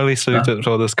she's not really suited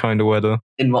for this kind of weather.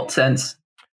 In what sense?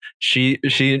 She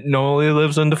normally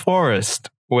lives in the forest,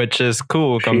 which is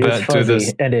cool She is compared to fuzzy,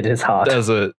 this and it is hot.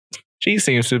 desert. She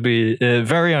seems to be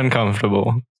very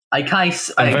uncomfortable. I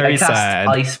cast very sad.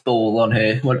 ice ball on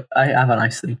her. What? I have an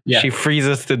ice thing. Yeah. She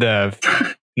freezes to death.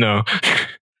 No.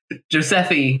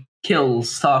 Giuseppe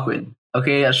kills Tarquin.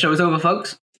 Okay, that show is over,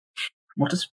 folks.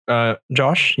 What is?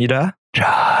 Josh, you there?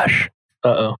 Josh.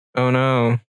 Uh-oh. Oh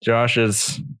no. Josh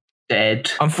is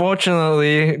Dead.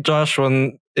 unfortunately Josh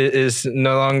is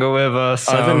no longer with us.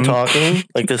 I've been talking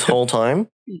like this whole time,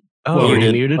 Oh, Were you you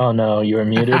did. muted? Oh no, you were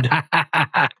muted.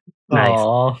 Nice.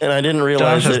 Aw. and I didn't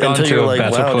realize Josh has it gone until to you were a like,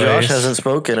 better "Wow, place." Josh hasn't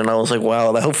spoken," and I was like,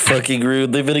 "Wow, how fucking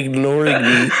rude! They've been ignoring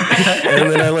me." And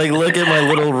then I like look at my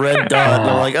little red dot, and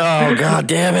I'm like, "Oh god,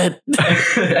 damn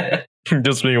it!"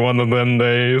 just be one of them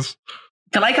days.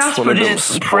 Can I cast One of them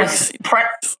press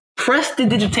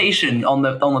prestidigitation on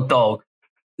the dog?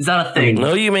 Is that a thing?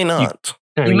 No, you may not.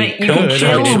 I You, mean, you can could.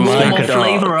 chill I mean, warm my or dog.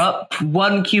 flavor up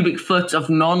 1 cubic foot of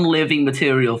non-living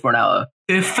material for an hour.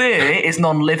 Her fur is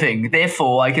non-living,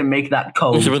 therefore I can make that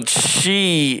cold. But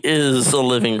she is a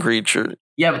living creature.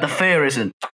 Yeah, but the fur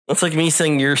isn't. That's like me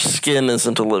saying your skin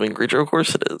isn't a living creature. Of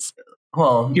course it is.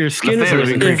 Well, Your skin the is a fur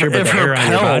living isn't. creature, but If the her hair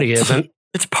on your body pelt- isn't.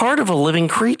 It's part of a living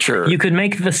creature. You could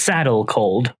make the saddle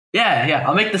cold. Yeah,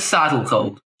 I'll make the saddle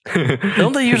cold.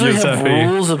 Don't they usually have Giuseppe.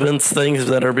 rules against things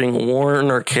that are being worn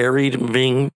or carried and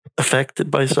being affected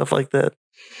by stuff like that?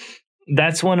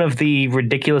 That's one of the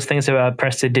ridiculous things about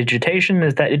prestidigitation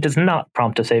is that it does not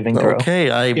prompt a saving throw.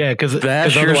 Okay, I Yeah, because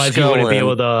Bash your otherwise you skull wouldn't be in.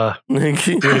 able to. You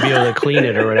wouldn't be able to clean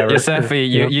it or whatever. Giuseppe,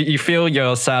 you feel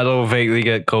your saddle vaguely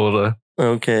get colder.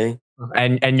 okay.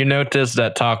 And you notice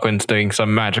that Tarquin's doing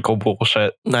some magical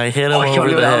bullshit. And I hit him Oh,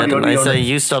 over the head and I yo. say,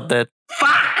 "You stop that."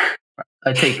 Fuck!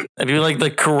 I take. I do like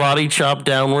the karate chop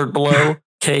downward blow,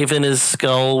 cave in his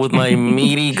skull with my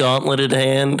meaty gauntleted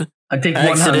hand. I take one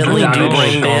Accidentally hand do damage.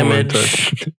 brain Gauntlet.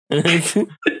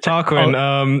 damage.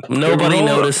 Tarquin, Nobody roll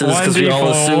notices because we all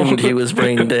 1d4. assumed he was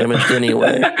brain damaged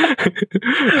anyway.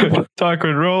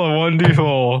 Tarquin, roll a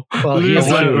 1d4. Well, Lose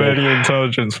he's that human. many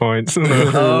intelligence points.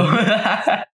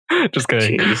 Oh. Just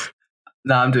kidding. Jeez.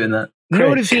 No, I'm doing that.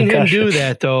 Noticing him Concussion. do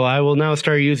that, though, I will now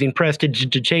start using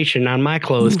prestidigitation on my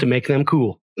clothes to make them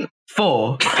cool.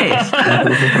 4. Piss.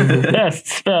 Best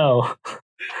spell.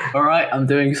 All right, I'm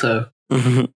doing so.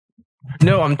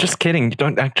 No, I'm just kidding. You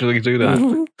don't actually do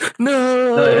that.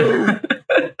 No.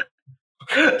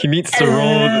 He needs to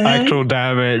roll actual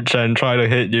damage and try to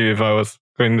hit you if I was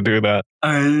going to do that.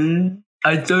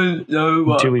 I don't know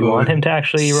what. Do we want him to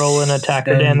actually roll an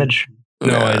attacker damage?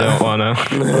 No, I don't want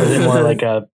to. Or is it more like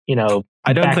a,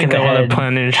 I don't back think in the I want head to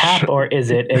punish. tap, or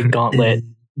is it a gauntlet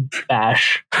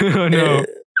bash? Oh, no.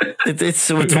 It's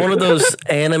one of those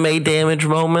anime damage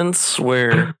moments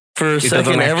where for a doesn't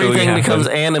second actually everything happen. becomes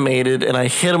animated and I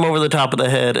hit him over the top of the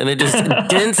head and it just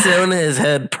dents down his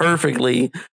head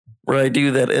perfectly where I do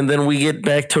that. And then we get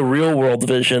back to real world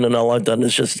vision and all I've done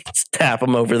is just tap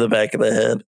him over the back of the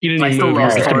head. You didn't I even still move, you're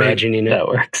lost just already. imagining it. That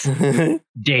works. Just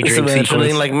Daydream imagining,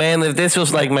 sequence. like, man, if this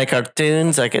was like my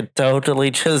cartoons, I could totally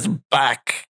just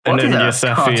back. And What then is a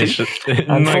Giuseppe cartoon? is just,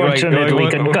 Unfortunately,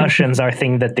 what- concussions are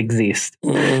thing that exist.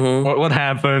 Mhm. What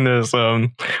happened is,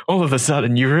 all of a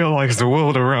sudden you realize the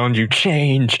world around you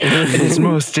changed. It is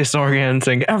most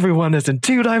disorienting. Everyone is in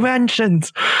 2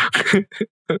 dimensions.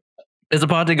 Is the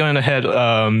party going to head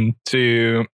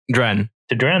to Dren?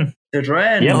 To Dren. The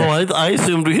dread. Yeah. Oh, I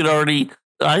assumed we had already.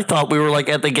 I thought we were like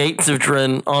at the gates of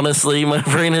Dren. Honestly, my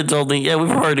brain had told me, yeah, we've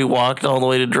already walked all the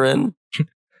way to Dren.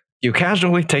 You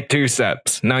casually take 2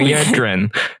 steps. Now you're at Dren.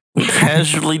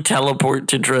 Casually teleport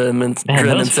to Dren and, Man, Dren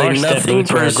and those say first step nothing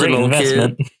boots were a great personal, kid.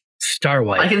 investment. I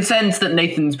Starlight. can sense that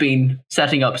Nathan's been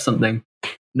setting up something.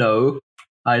 No,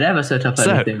 I never set up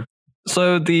So- anything.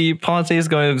 So the party is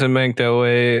going to make their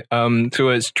way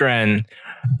towards Dren.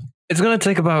 It's going to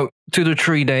take about 2 to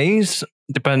 3 days,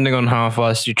 depending on how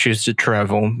fast you choose to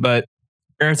travel. But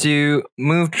as you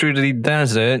move through the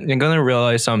desert, you're going to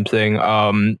realize something.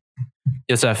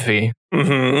 Giuseppe,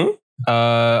 Mm-hmm.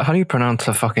 how do you pronounce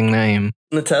her fucking name?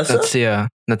 Natessa?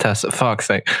 Natessa. Fuck's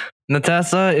sake.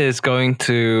 Natessa is going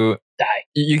to Die.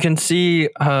 You can see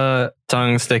her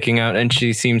tongue sticking out, and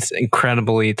she seems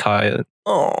incredibly tired.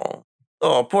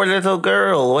 Oh, poor little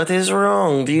girl. What is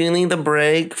wrong? Do you need a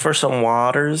break for some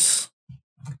waters?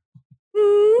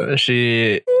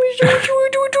 She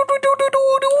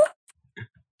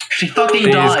She fucking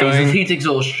He's dies going- of heat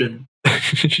exhaustion.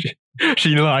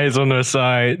 She lies on her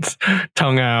sides,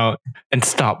 tongue out, and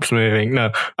stops moving.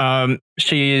 No,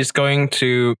 she's going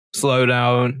to slow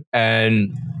down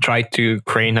and try to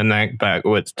crane her neck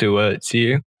backwards towards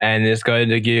you, and is going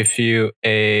to give you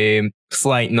a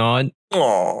slight nod.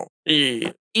 Oh,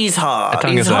 he's hot.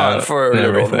 tongue He's is hot out for a and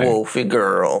little everything. wolfy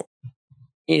girl.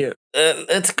 Yeah,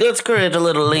 let's create a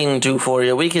little lean-to for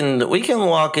you. We can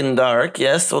walk in dark.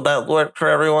 Yes, will that work for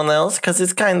everyone else? Because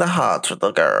it's kind of hot for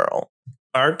the girl.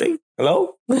 Aren't they?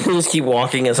 Hello? Just keep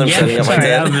walking as I'm setting up my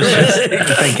sorry, I tent. was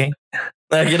just thinking.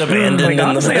 I get abandoned Like, in the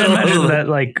honestly, I middle. imagine that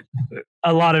like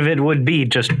a lot of it would be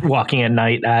just walking at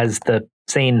night as the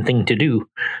sane thing to do.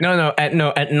 No, at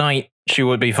night she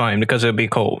would be fine because it would be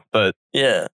cold, but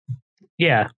Yeah.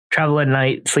 Yeah, travel at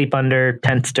night, sleep under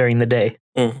tents during the day.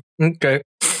 okay.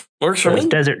 Works for Because me.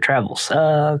 desert travel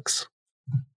sucks.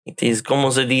 It is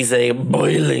como se dice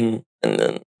boiling. And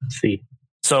then, Let's see.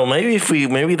 so maybe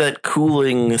that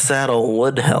cooling saddle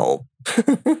would help.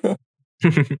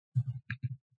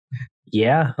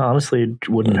 Yeah, honestly, it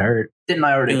wouldn't hurt. Didn't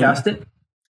I already cast it?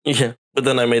 Yeah. But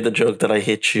then I made the joke that I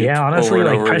hit you. Yeah, honestly,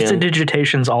 over and like over again.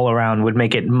 prestidigitations all around would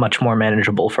make it much more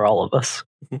manageable for all of us.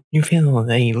 You feel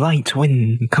a light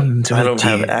wind come I don't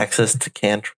have access to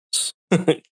cantrips.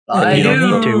 I You don't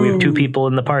do. need to. We have 2 people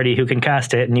in the party who can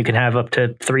cast it, and you can have up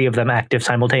to 3 of them active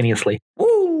simultaneously.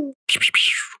 Woo.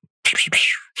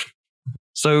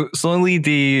 So slowly,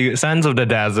 the sands of the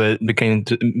desert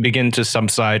begin to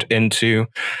subside into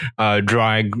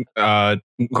dry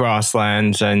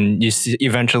grasslands, and you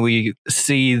eventually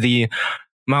see the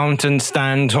mountain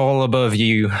stand tall above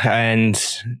you, and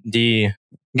the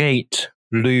gate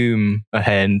loom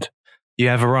ahead. You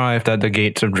have arrived at the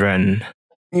gates of Dren.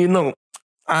 You know,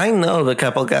 I know the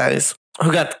couple guys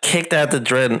who got kicked out the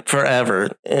Dren forever.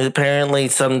 And apparently,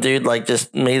 some dude like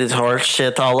just made his horse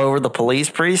shit all over the police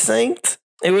precinct.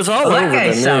 It was all Well, that over guy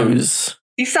the sounds- news.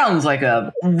 He sounds like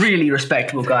a really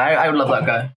respectable guy. I would love that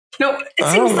guy. No, it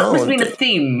I seems don't like know. there's been a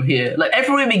theme here. Like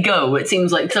everywhere we go, it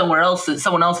seems like someone else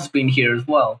has been here as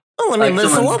well. Well, I mean, Like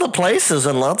there's someone- a lot of places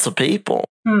and lots of people.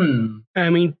 I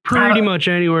mean, pretty much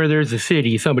anywhere there's a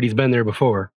city, somebody's been there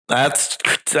before. That's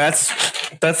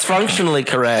functionally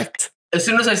correct. As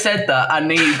soon as I said that, I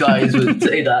knew you guys would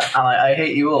say that, and I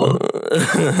hate you all.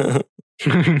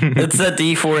 It's the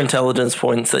D4 intelligence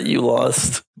points that you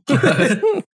lost.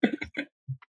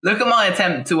 Look at my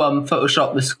attempt to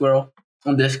Photoshop this squirrel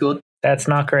on Discord. That's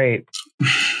not great.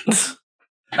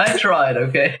 I tried,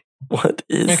 okay? What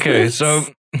is Okay, this? so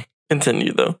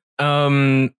Continue, though.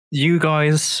 you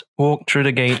guys walk through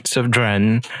the gates of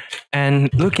Dren,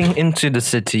 and looking into the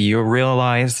city, you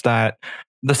realize that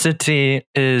the city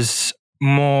is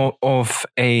more of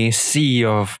a sea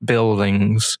of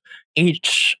buildings,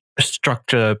 each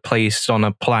structure placed on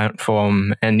a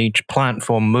platform, and each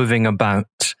platform moving about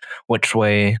which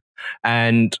way.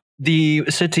 And the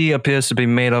city appears to be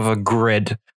made of a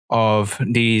grid of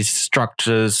these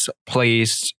structures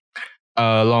placed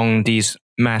along these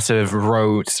massive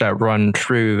roads that run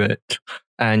through it,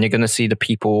 and you're going to see the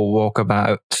people walk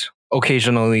about.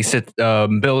 Occasionally,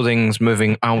 buildings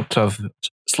moving out of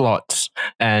slots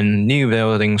and new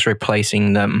buildings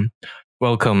replacing them.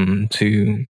 Welcome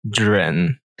to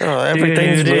Dren. Oh,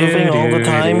 everything's moving all the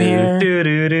time here.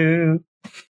 Do-do-do.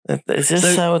 Is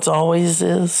this So- how it's always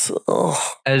is? Oh.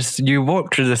 As you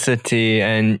walk through the city,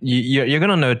 and you're going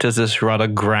to notice this rather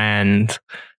grand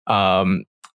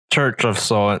church of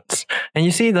sorts, and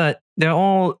you see that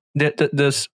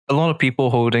there's a lot of people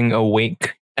holding a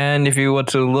wake. And if you were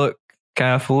to look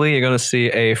carefully, you're going to see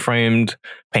a framed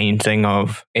painting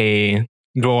of a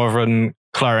dwarven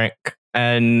cleric.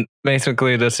 And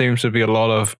basically, there seems to be a lot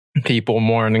of people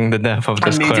mourning the death of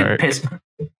this Unmuted cleric. piss.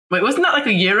 Wait, wasn't that like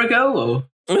a year ago? Or?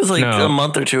 It was like No. a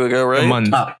month or two ago, right? A month.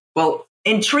 Ah, well,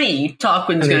 intrigued,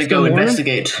 Tarquin's Are they going to go still warm?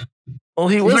 investigate. Well,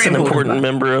 he was Very an important important.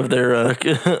 member of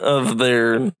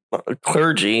their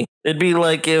clergy. It'd be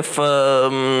like if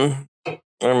I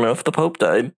don't know, if the Pope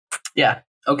died. Yeah.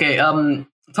 Okay.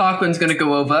 Tarquin's going to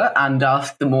go over and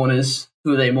ask the mourners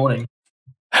who they mourning.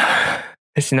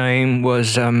 His name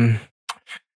was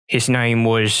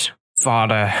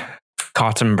Father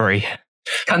Cottonbury.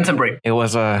 Canterbury. It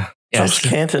was a Yes.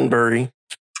 yes. Canterbury.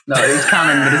 No, it was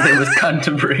Canon, but his name was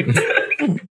Canterbury.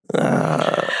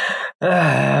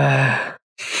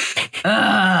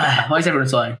 Why is everyone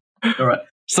sighing? All right.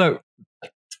 So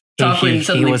Tarquin he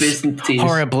suddenly was burst into tears.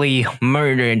 horribly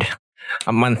murdered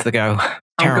a month ago.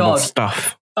 Terrible God.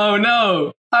 stuff. Oh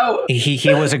no! How? He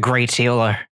was a great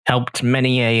healer. Helped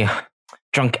many a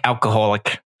drunk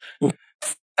alcoholic.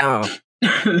 Oh,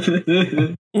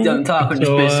 Young Tarquin just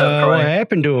So, burst out what crying.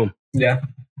 happened to him? Yeah.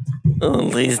 Oh,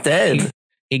 he's dead.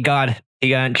 he got he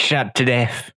got shot to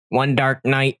death one dark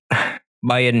night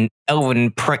by an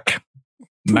elven prick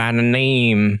by the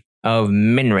name of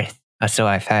Minrith. So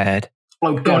I've heard.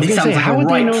 Oh God, was he gonna sounds say, like how a would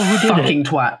they right know who did it? fucking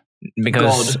twat.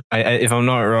 Because if I'm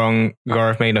not wrong,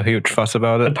 Garth made a huge fuss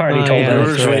about The it. party Oh, told yeah, us.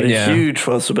 that's George made a Yeah. huge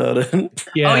fuss about it.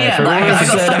 Yeah, Oh, yeah, for like, Laura I got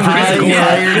said, stuff I written.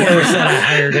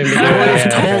 hired him to He do would have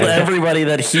it. told everybody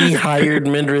that he hired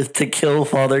Mindrith to kill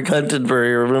Father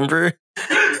Canterbury, remember?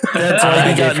 That's why I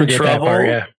he did got in forget that trouble. part,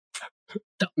 yeah.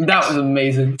 That was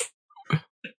amazing.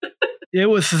 It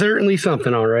was certainly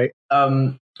something, all right.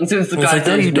 Since the It's guy like,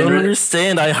 no, says you don't Minrith-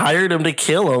 understand. I hired him to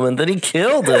kill him, and then he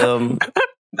killed him.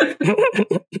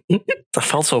 I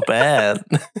felt so bad.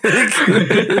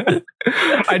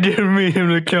 I didn't mean him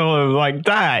to kill him like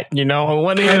that, you know. I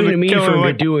wanted I him didn't to mean kill for him him to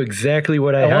like do exactly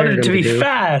what I I hired wanted him it to be do.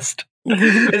 fast.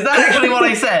 Is that actually what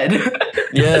I said?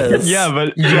 Yes. Yeah,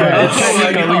 but Yeah. it Oh my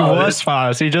technically God. was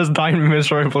fast. He just died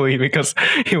miserably because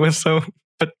he was so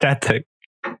pathetic.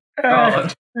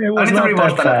 God. It I was need to not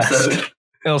rewatch that fast. episode.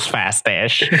 It was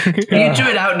fast-ish. You drew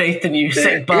it out, Nathan, you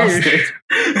sick bastard.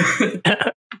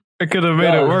 I could have made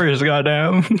it God. worse,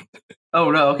 goddamn. Oh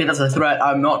no, okay, that's a threat.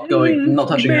 I'm not going, not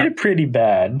touching You made that. it pretty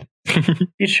bad.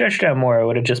 You stretched out more, it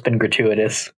would have just been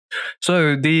gratuitous.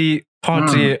 So the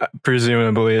party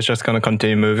presumably is just going to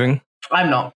continue moving. I'm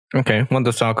not. Okay, what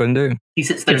does Tarquin do? He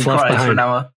sits there Gets and left cries for behind. an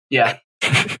hour. Yeah.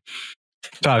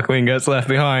 Tarquin gets left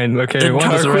behind. Okay, Did what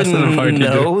does the rest of the party Tarquin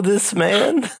do? know this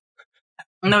man?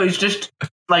 No, he's just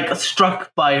like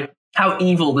struck by how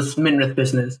evil this Minrith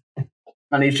business is.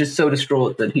 And he's just so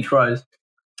distraught that he cries.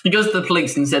 He goes to the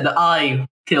police and said that I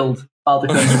killed Father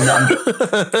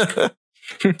Cunningham.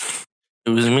 It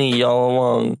was me all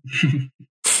along.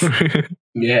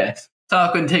 Yes.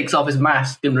 Tarquin takes off his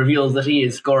mask and reveals that he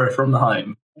is Gorith from the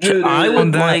Heim. I On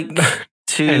would that- like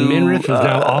to. And Minrith is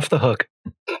now off the hook.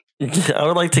 I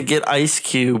would like to get ice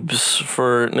cubes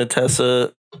for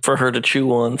Natessa for her to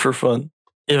chew on for fun,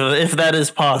 if that is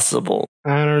possible.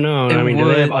 I don't know. It I mean, do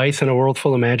they have would- ice in a world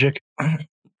full of magic?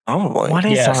 Probably. What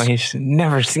is Yes. ice?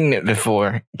 Never seen it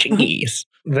before. Jeez.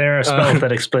 There are spells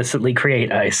that explicitly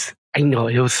create ice. I know,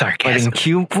 it was But in sarcasm.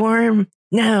 cube form?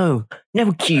 No.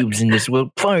 No cubes in this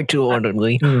world. Far too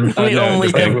orderly. We no,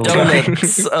 only the have rules.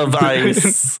 donuts of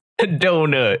ice.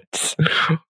 Donuts.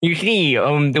 You see,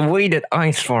 the way that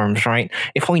ice forms, right?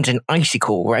 It forms an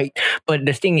icicle, right? But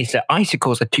the thing is that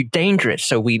icicles are too dangerous,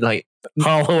 so we like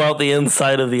Hollow out the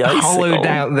inside of the ice. hollowed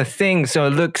out the thing so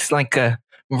it looks like a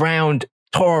round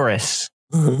torus.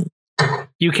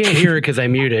 You can't hear it because I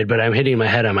muted, but I'm hitting my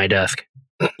head on my desk.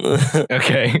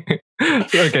 Okay.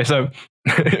 Okay, so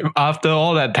after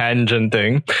all that tangent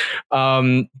thing,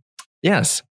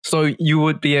 yes. So you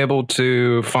would be able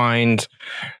to find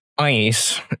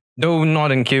ice, though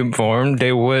not in cube form,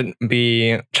 there would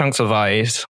be chunks of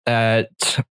ice that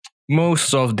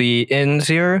most of the inns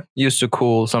here used to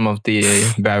cool some of the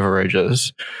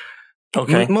beverages.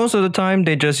 Okay. Most of the time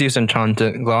they just use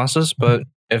enchanted glasses, but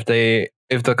if the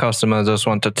customer just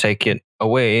want to take it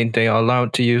away, they are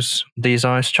allowed to use these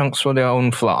ice chunks for their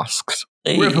own flasks.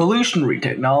 Hey, Revolutionary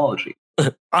technology.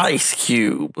 ice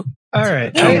cube. All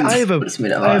right. Chunks, I have but it's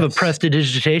made of a ice.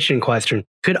 prestidigitation question.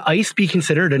 Could ice be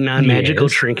considered a non-magical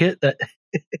Yes. trinket? That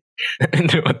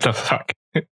What the fuck?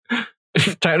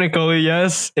 Technically,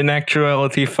 yes. In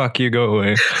actuality, fuck you, go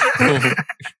away. All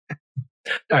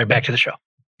right, back to the show.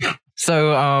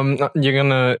 So, are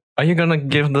you gonna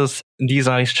give these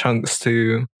ice chunks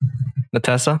to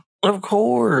Natessa? Of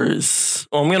course.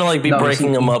 Well, I'm gonna like be No, breaking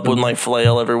it's- them up with my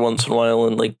flail every once in a while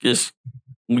and like just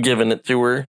giving it to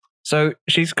her. So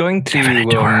she's going to Give it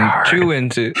to her. chew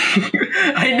into.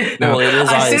 I, No. Well, it is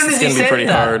As ice. soon It's as gonna you be said pretty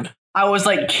that, hard. I was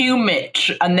like, cue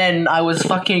Mitch, and then I was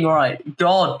fucking right.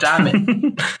 God damn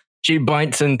it. She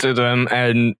bites into them,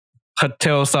 and her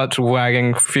tail starts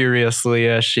wagging furiously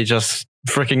as she just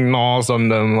freaking gnaws on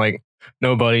them like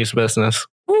nobody's business.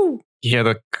 Woo. You hear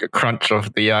the crunch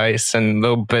of the ice, and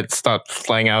little bits start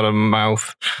flying out of her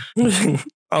mouth.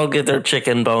 I'll get their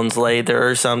chicken bones later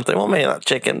or something. Well, maybe not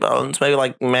chicken bones. Maybe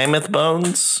like mammoth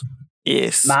bones.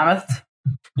 Yes. Mammoth?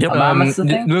 Yep. A mammoth's the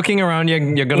thing? Looking around,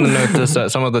 you're gonna notice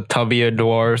that some of the tubbier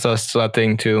dwarves are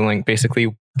starting to like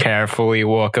basically carefully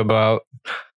walk about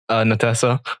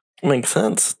Natessa. Makes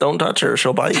sense. Don't touch her.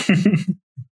 She'll bite.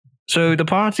 So the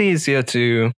party is here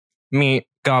to meet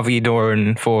Gavi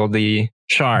Dorn for the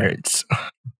shards.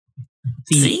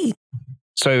 See?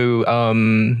 So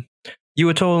you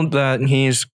were told that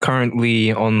he's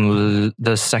currently on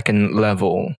the second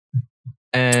level,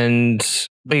 and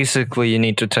basically you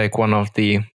need to take one of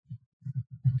the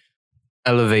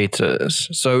elevators.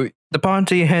 So the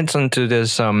party heads into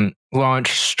this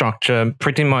large structure,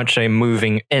 pretty much a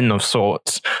moving inn of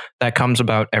sorts that comes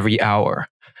about every hour.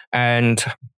 And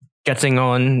getting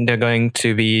on, they're going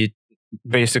to be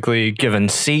basically given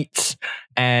seats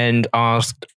and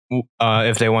asked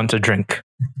if they want a drink.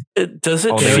 Does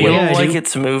it Oh, feel yeah, like you-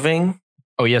 it's moving?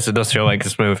 Oh yes, it does feel like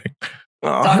it's moving.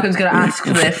 Oh. Darkin's gonna ask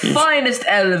for their finest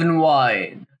elven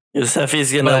wine.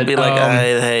 Yosef's gonna But, be like,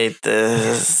 I hate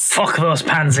this. Fuck those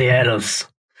pansy elves.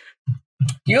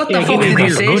 You what Yeah, the fuck give me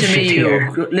did you beer. say Good to me, shit you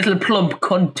here. little plump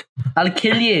cunt? I'll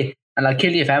kill you, and I'll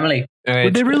kill your family.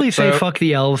 Would they really say so- fuck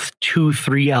the elves? 2,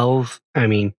 3 elves? I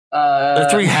mean, They're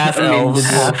 3 half I mean, elves.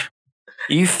 half.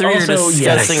 You 3 Also, are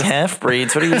disgusting yes. half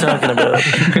breeds. What are you talking about?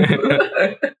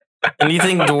 And you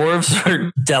think dwarves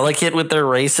are delicate with their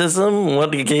racism?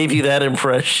 What gave you that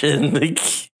impression?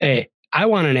 hey, I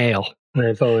want an ale.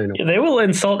 That's all I know. They will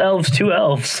insult elves to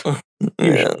elves.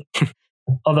 Yeah.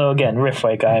 Although, again,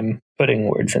 Riftwake, I'm putting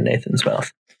words in Nathan's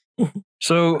mouth.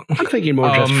 So I'm thinking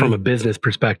more just Um, from a business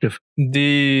perspective.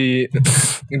 the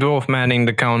dwarf manning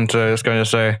the counter is going to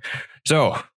say,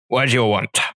 "So, what do you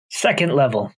want?" Second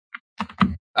level.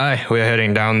 Aye, we're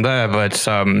heading down there, but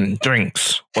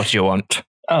drinks. What do you want?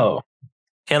 Oh,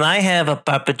 Can I have a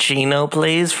puppuccino,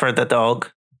 please, for the dog?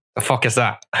 The fuck is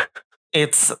that?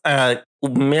 It's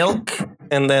milk,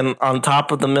 and then on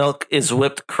top of the milk is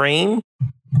whipped cream,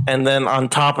 and then on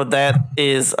top of that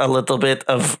is a little bit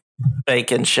of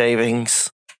bacon shavings.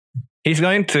 He's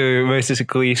going to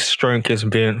basically stroke his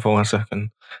beard for a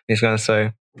second. He's going to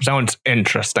say, "Sounds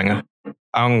interesting.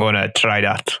 I'm going to try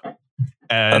that."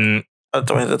 And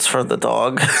Wait, that's for the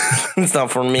dog. It's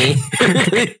not for me.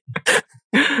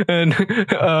 and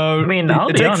I mean, I'll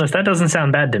it be takes- honest, that doesn't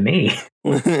sound bad to me.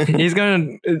 He's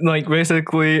going to, like,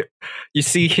 basically, you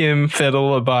see him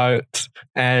fiddle about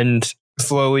and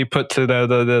slowly put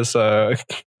together this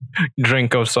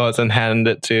drink of sorts and hand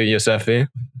it to Yosefi.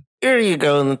 Here you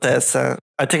go, Natasha.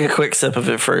 I take a quick sip of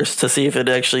it first to see if it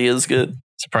actually is good.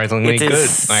 Surprisingly It good,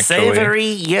 is actually. savory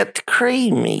yet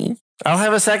creamy. I'll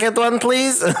have a second one,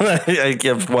 please. I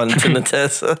give one to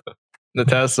Natasha.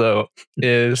 Natasha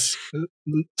is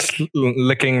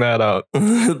licking that up.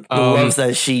 Loves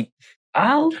that sheep.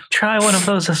 I'll try one of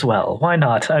those as well. Why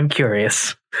not? I'm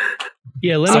curious.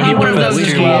 Yeah, let So me he get one of prepares those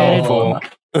as two well. for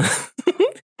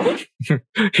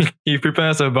he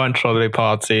prepares a bunch for the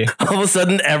party. All of a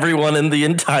sudden, everyone in the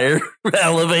entire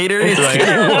elevator is It's like,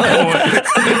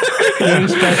 New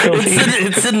specialty.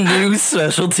 It's a new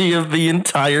specialty of the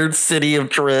entire city of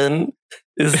Trin.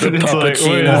 Is the It's like,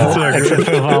 wait a puppuccino. second. Except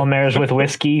for Valmer's with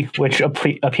whiskey, which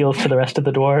appeals to the rest of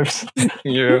the dwarves.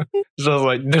 Yeah. So I was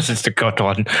like, this is the good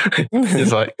one.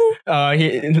 It's like,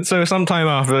 so sometime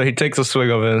after he takes a swig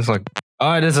of it and it's like,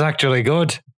 oh, this is actually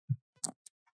good.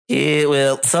 Yeah,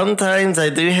 well, sometimes I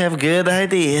do have good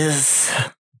ideas.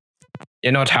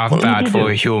 You're not half What bad did for you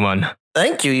a human.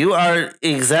 Thank you. You are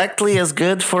exactly as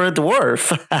good for a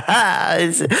dwarf.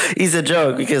 He's a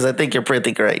joke because I think you're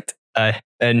pretty great.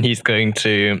 And he's going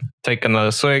to take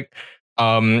another swig.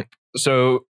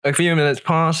 So a few minutes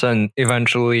pass and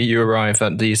eventually you arrive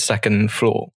at the second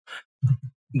floor.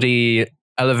 The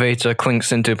elevator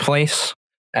clinks into place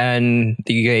and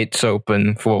the gates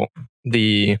open for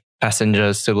the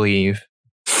passengers to leave.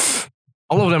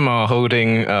 All of them are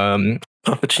holding,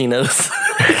 Puppuccinos.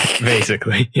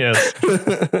 basically, yes.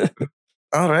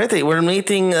 Alrighty, we're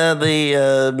meeting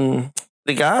the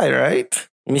guy, right?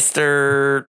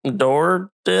 Mr.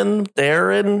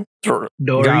 Darren? Dory.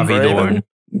 Garvey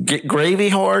Gravy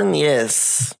Horn,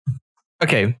 yes.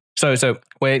 Okay, so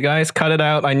wait, guys, cut it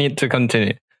out. I need to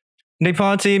continue. The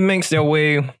party makes their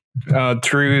way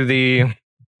through the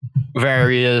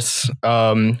various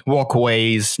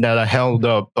walkways that are held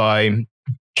up by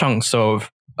chunks of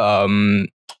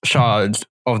shards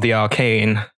of the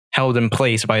arcane held in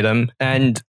place by them,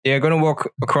 and they're going to walk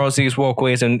across these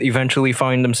walkways and eventually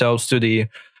find themselves to the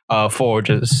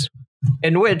forges,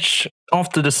 in which off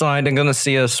to the side they're going to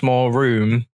see a small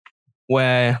room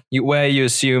where you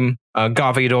assume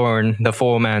Garvey Dorn, the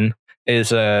foreman, is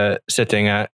sitting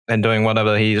at and doing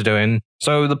whatever he's doing.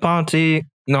 So the party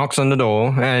knocks on the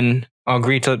door and are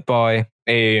greeted by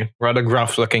a rather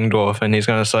gruff-looking dwarf, and he's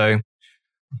going to say,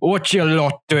 "What you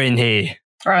lot doing here?"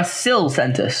 Syl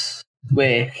sent us.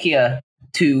 We're here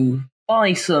to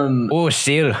buy some Oh,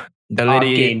 Seal, the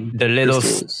arcane little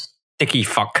crystals. sticky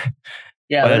fuck.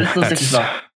 Yeah, Well, the little sticky that's-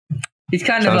 fuck. He's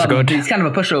kind sounds of good. he's kind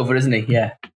of a pushover, isn't he?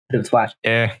 Yeah, bit of a twat.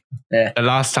 Yeah. Yeah. The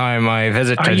last time I Are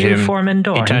visited you him, Foreman he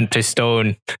Dorn? turned to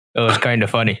stone. It was kind of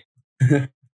funny.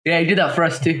 Yeah, you did that for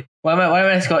us too. Why am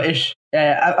I Scottish?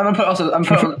 Yeah, I'm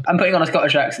putting on a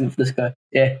Scottish accent for this guy.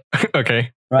 Yeah,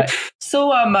 Okay. right. So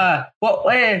what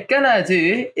we're gonna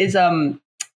do is can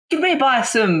we buy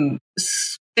some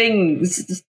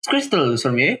things, crystals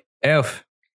from you? Elf,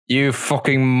 you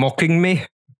fucking mocking me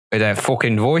with that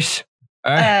fucking voice?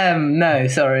 No,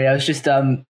 sorry, I was just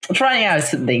trying out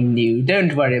something new.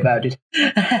 Don't worry about it.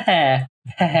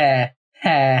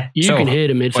 You So, can hit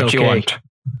him. It's what okay. you want?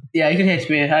 Yeah, you can hit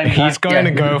me. He's going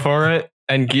to go for it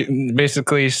and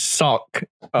basically sock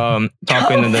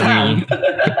Tarquin in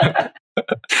the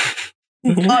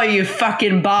knee. Oh, you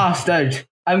fucking bastard!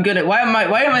 I'm gonna. Why am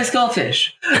I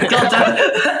Scottish? God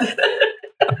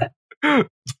damn.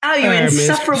 Oh, you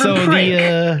insufferable So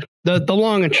prick! the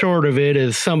long and short of it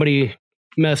is somebody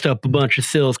messed up a bunch of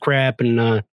Sill's crap,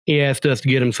 and he asked us to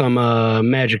get him some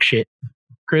magic shit,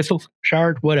 crystals,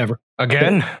 shard, whatever.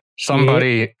 Again?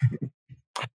 Somebody.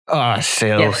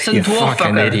 Syl, Yeah, some you dwarf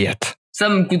fucking fucker. idiot.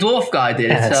 Some dwarf guy did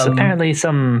it. Yes, apparently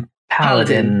some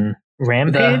paladin with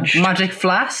rampage. a magic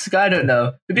flask. I don't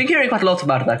know. We've been hearing quite a lot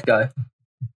about that guy.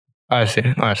 I see.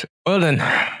 Well then,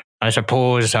 I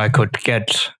suppose I could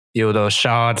get you those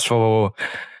shards for,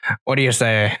 what do you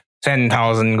say,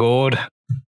 10,000 gold?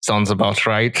 Sounds about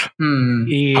right.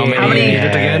 Yeah. How many is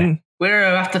it again? We're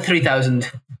after 3,000.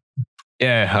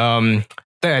 Yeah,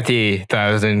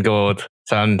 30,000 gold.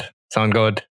 Sound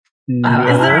good? Is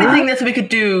there anything that we could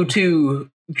do to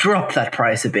drop that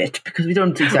price a bit? Because we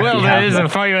don't exactly Well, have there is a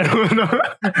that. fire.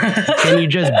 Can you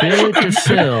just bill it to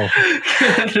Sill?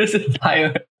 There's a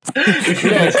fire.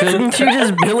 Yeah, couldn't you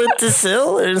just bill it to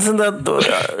Sill? Isn't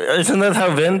that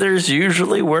how vendors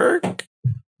usually work?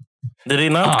 Did he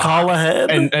not call ahead?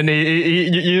 and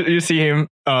you see him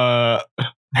have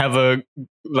a,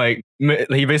 like,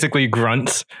 he basically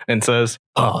grunts and says,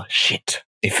 "Oh shit,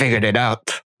 they figured it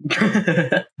out."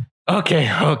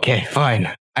 Okay,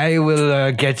 fine. I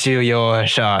will get you your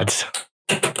shards.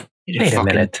 Wait a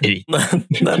minute. Idiot.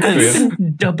 That is,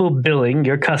 Double billing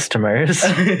your customers.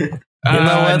 you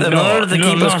know what? In order to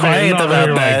keep us quiet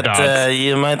about that,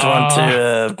 you might want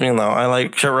to, I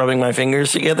like rubbing my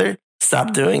fingers together.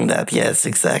 Stop doing that. Yes,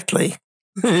 exactly.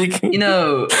 You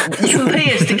know, you can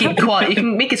pay us to keep quiet. You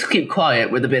can make us keep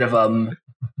quiet with a bit of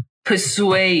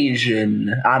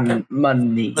persuasion and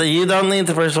money. So you don't need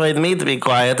to persuade me to be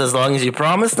quiet as long as you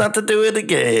promise not to do it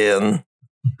again.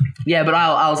 Yeah, but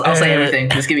I'll say everything.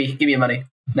 Just give me money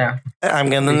now. I'm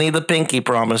gonna need a pinky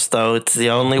promise though. It's the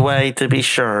only way to be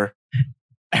sure.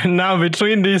 And now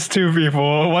between these two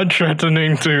people, one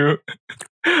threatening him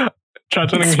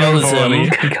Expose for him. money,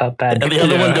 Got bad. And the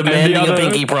other Yeah, one and the demanding other- a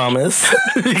pinky promise.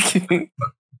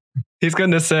 he's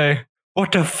gonna say,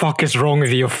 "What the fuck is wrong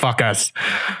with you fuckers?"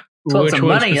 Want Which some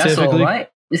one money? That's all specifically? right.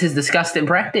 This is disgusting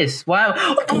practice. Wow.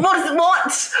 What?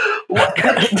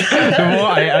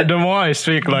 The more I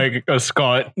speak like a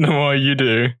Scot, the more you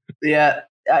do. Yeah,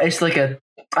 it's like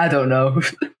I don't know.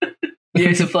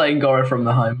 You're supplying Gora from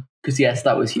the home. Because yes,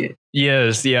 that was you.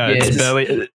 Yes, yeah, Yes. it's barely.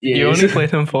 You Yes. only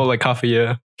played him for like half a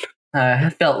year.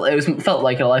 It felt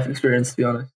like a life experience, to be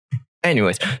honest.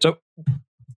 Anyways, so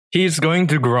he's going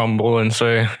to grumble and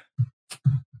say,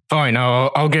 "Fine,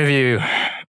 I'll give you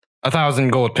 1,000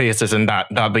 gold pieces, and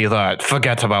that'll be that.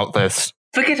 Forget about this."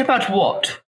 Forget about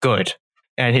what? Good.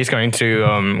 And he's going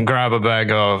to grab a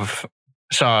bag of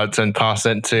shards and pass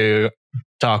it to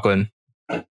Tarquin.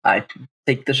 I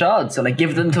take the shards and I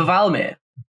give them to Valmir.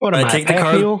 What am I I, take the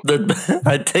Pacquiao?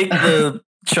 I take the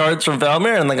shards from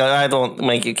Valmir and I don't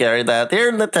make you carry that.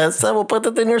 Here, Natessa, we'll put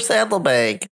it in your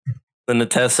saddlebag. Then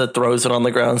Natessa throws it on the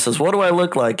ground and says, "What do I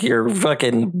look like? Your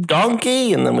fucking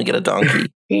donkey?" And then we get a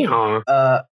donkey. Yeehaw.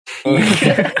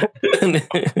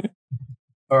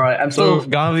 All right, I'm So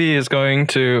still. Gavi is going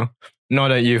to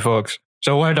nod at you folks.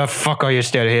 So why the fuck are you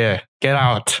still here? Get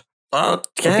out.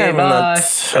 Okay, bye.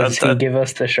 Does he give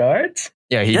us the shards?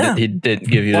 Yeah, he Yeah. did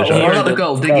give you the What shards. about the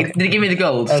gold? Did he give me the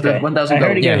gold? The 1,000 I heard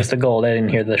gold. he Yeah. gave us the gold. I didn't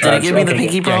hear the Did shards. he give me the Okay.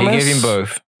 pinky Yeah, promise? he gave him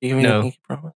both. You give me No. the pinky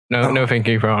promise? No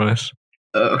pinky promise.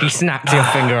 He snapped your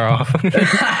finger off. All give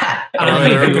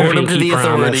right, you a report him to pinky the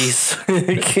promise.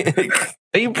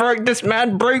 authorities. This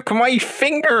man broke my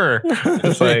finger.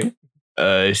 It's like,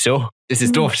 so this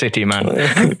is Dwarf City,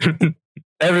 man.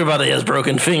 Everybody has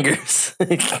broken fingers.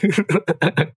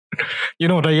 You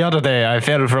know, the other day I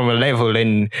fell from a level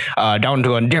and down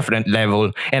to a different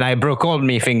level, and I broke all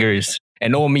me fingers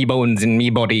and all me bones in me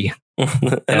body.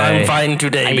 And I'm fine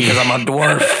today because I'm a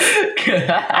dwarf.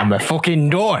 I'm a fucking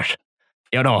dwarf.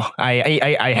 You know,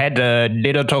 I had a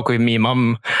little talk with me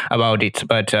mum about it,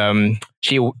 but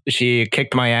she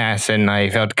kicked my ass and I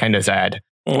felt kind of sad.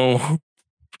 Oh.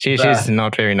 She's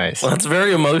not very nice. Well, that's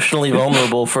very emotionally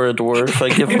vulnerable for a dwarf. I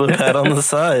give him a pat on the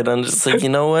side. I'm just like, you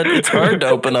know what? It's hard to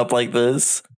open up like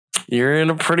this. You're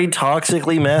in a pretty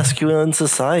toxically masculine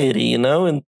society, you know?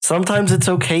 And sometimes it's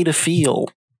okay to feel.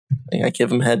 I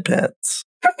give him head pats.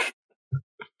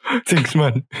 Thanks,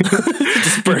 man.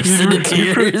 Just bursts into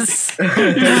tears. You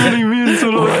really mean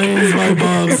so Why is my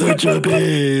mom such a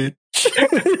bitch?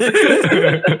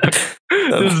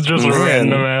 This is just a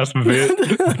random ass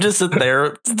bit. I'm just a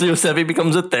therapist. Yosefi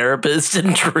becomes a therapist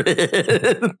in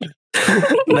Dread.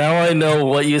 Now I know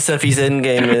what Yosefi's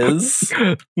endgame is.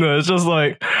 No, it's just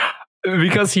like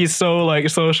because he's so like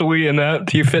socially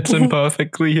inept, he fits in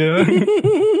perfectly here.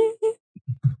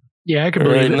 Yeah, I could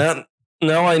believe it.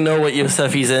 Now I know what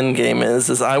Yosefi's endgame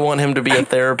is I want him to be a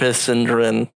therapist in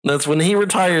Drin. That's when he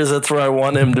retires, that's where I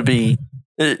want him to be.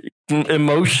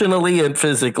 Emotionally and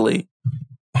physically.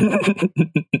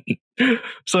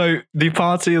 So the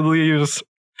party leaves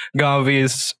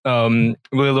Garvey's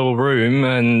little room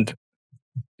and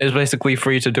is basically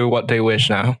free to do what they wish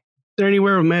now. Is there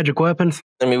anywhere with magic weapons?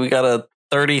 I mean, we got a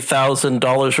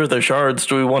 $30,000 worth of shards.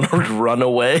 Do we want to run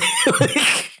away?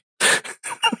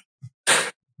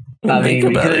 Think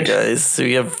about it, guys.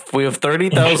 We have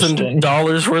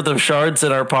 $30,000 worth of shards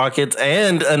in our pockets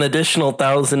and an additional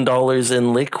 $1,000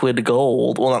 in liquid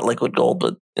gold. Well, not liquid gold,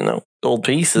 but gold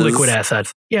pieces. Liquid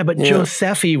assets. Yeah, but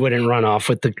Yosefi wouldn't run off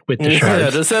with the shards. Yeah,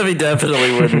 Yosefi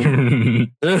definitely wouldn't.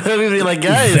 Yosefi'd be like,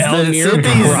 guys,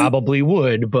 Valmir probably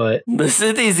would, but the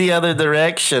city's the other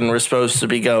direction we're supposed to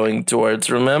be going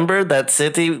towards. Remember that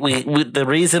city? We the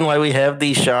reason why we have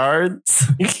these shards.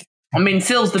 I mean,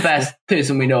 Syl's the best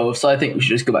person we know of, so I think we should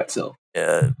just go back to Syl.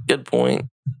 Yeah, good point.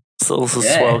 Syl's a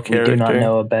swell character. We do not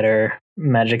know a better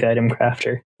magic item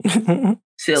crafter.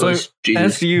 Syl is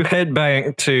genius. As you head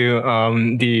back to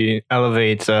the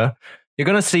elevator, you're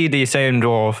going to see the same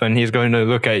dwarf, and he's going to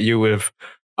look at you with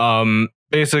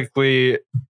basically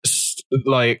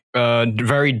like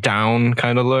very down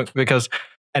kind of look.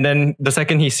 And then the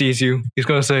second he sees you, he's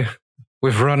going to say,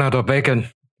 "We've run out of bacon."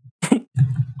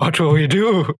 What will we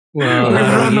do? Well, We've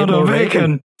run out of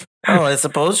bacon. Oh, I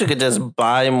suppose you could just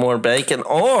buy more bacon,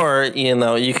 or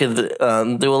you could do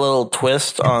a little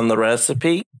twist on the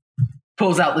recipe.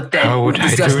 Pulls out the dead, How would I do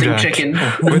disgusting that? chicken.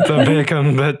 With the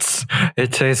bacon bits,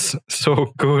 it tastes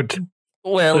so good.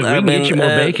 Well, we can get you more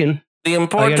bacon. The All you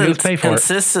gotta do is important pay for it.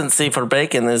 consistency for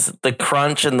bacon is the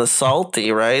crunch and the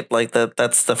salty, right? Like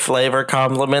that's the flavor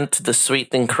complement to the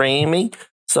sweet and creamy.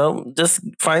 So just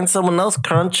find someone else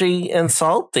crunchy and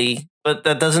salty, but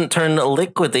that doesn't turn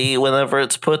liquidy whenever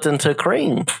it's put into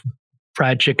cream.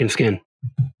 Fried chicken skin.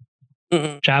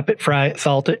 Chop it, fry it,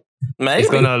 salt it. Maybe. He's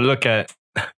gonna look at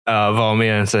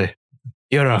Valmir and say,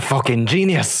 "You're a fucking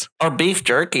genius." Or beef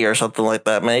jerky or something like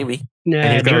that, maybe. Nah,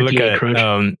 And he's gonna jerky look ain't at crunch.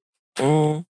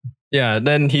 yeah.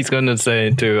 Then he's gonna say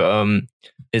to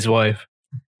his wife,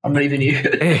 I'm leaving you.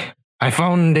 "Hey, I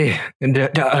found the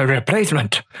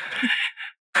replacement."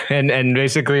 And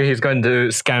basically he's going to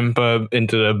scamper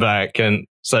into the back and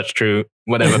search through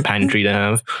whatever pantry they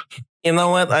have. You know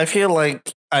what? I feel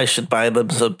like I should buy them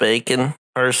some bacon,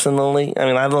 personally. I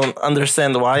mean, I don't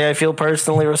understand why I feel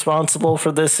personally responsible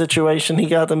for this situation he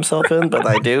got himself in, but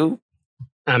I do.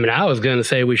 I mean, I was going to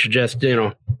say we should just,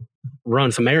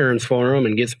 run some errands for him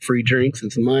and get some free drinks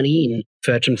and some money and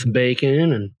fetch him some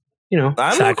bacon and, I'm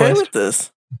side okay quest. with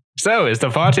this. So is the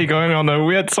party going on a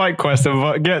weird side quest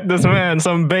to get this man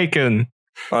some bacon?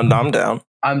 I'm down.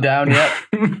 I'm down, yep.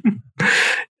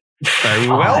 Very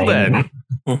well then.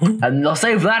 And I'll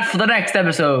save that for the next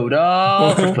episode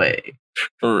of Redwake.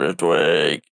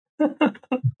 Redwake.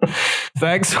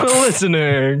 Thanks for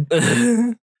listening.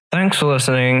 Thanks for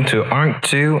listening to Arc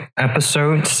 2,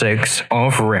 Episode 6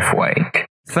 of Riftwake.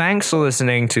 Thanks for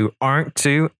listening to Arc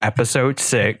 2, Episode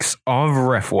 6 of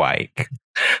Riftwake.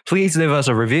 Please leave us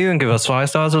a review and give us 5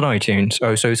 stars on iTunes.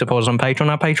 Also support us on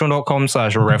Patreon at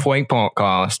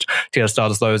patreon.com/RiftWakePodcast. Tier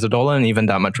stars as low as $1, and even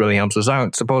that much really helps us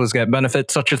out. Supporters get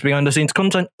benefits such as behind the scenes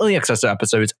content, early access to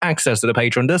episodes, access to the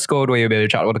Patreon Discord where you'll be able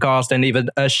to chat with the cast, and even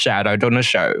a shout out on the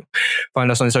show. Find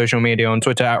us on social media on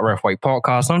Twitter at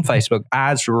RiftWakePodcast, on Facebook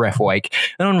as Riftwake,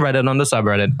 and on Reddit on the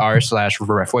subreddit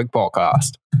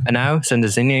r/RiftWakePodcast. And now send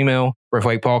us an email,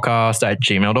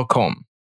 riftwakepodcast@gmail.com.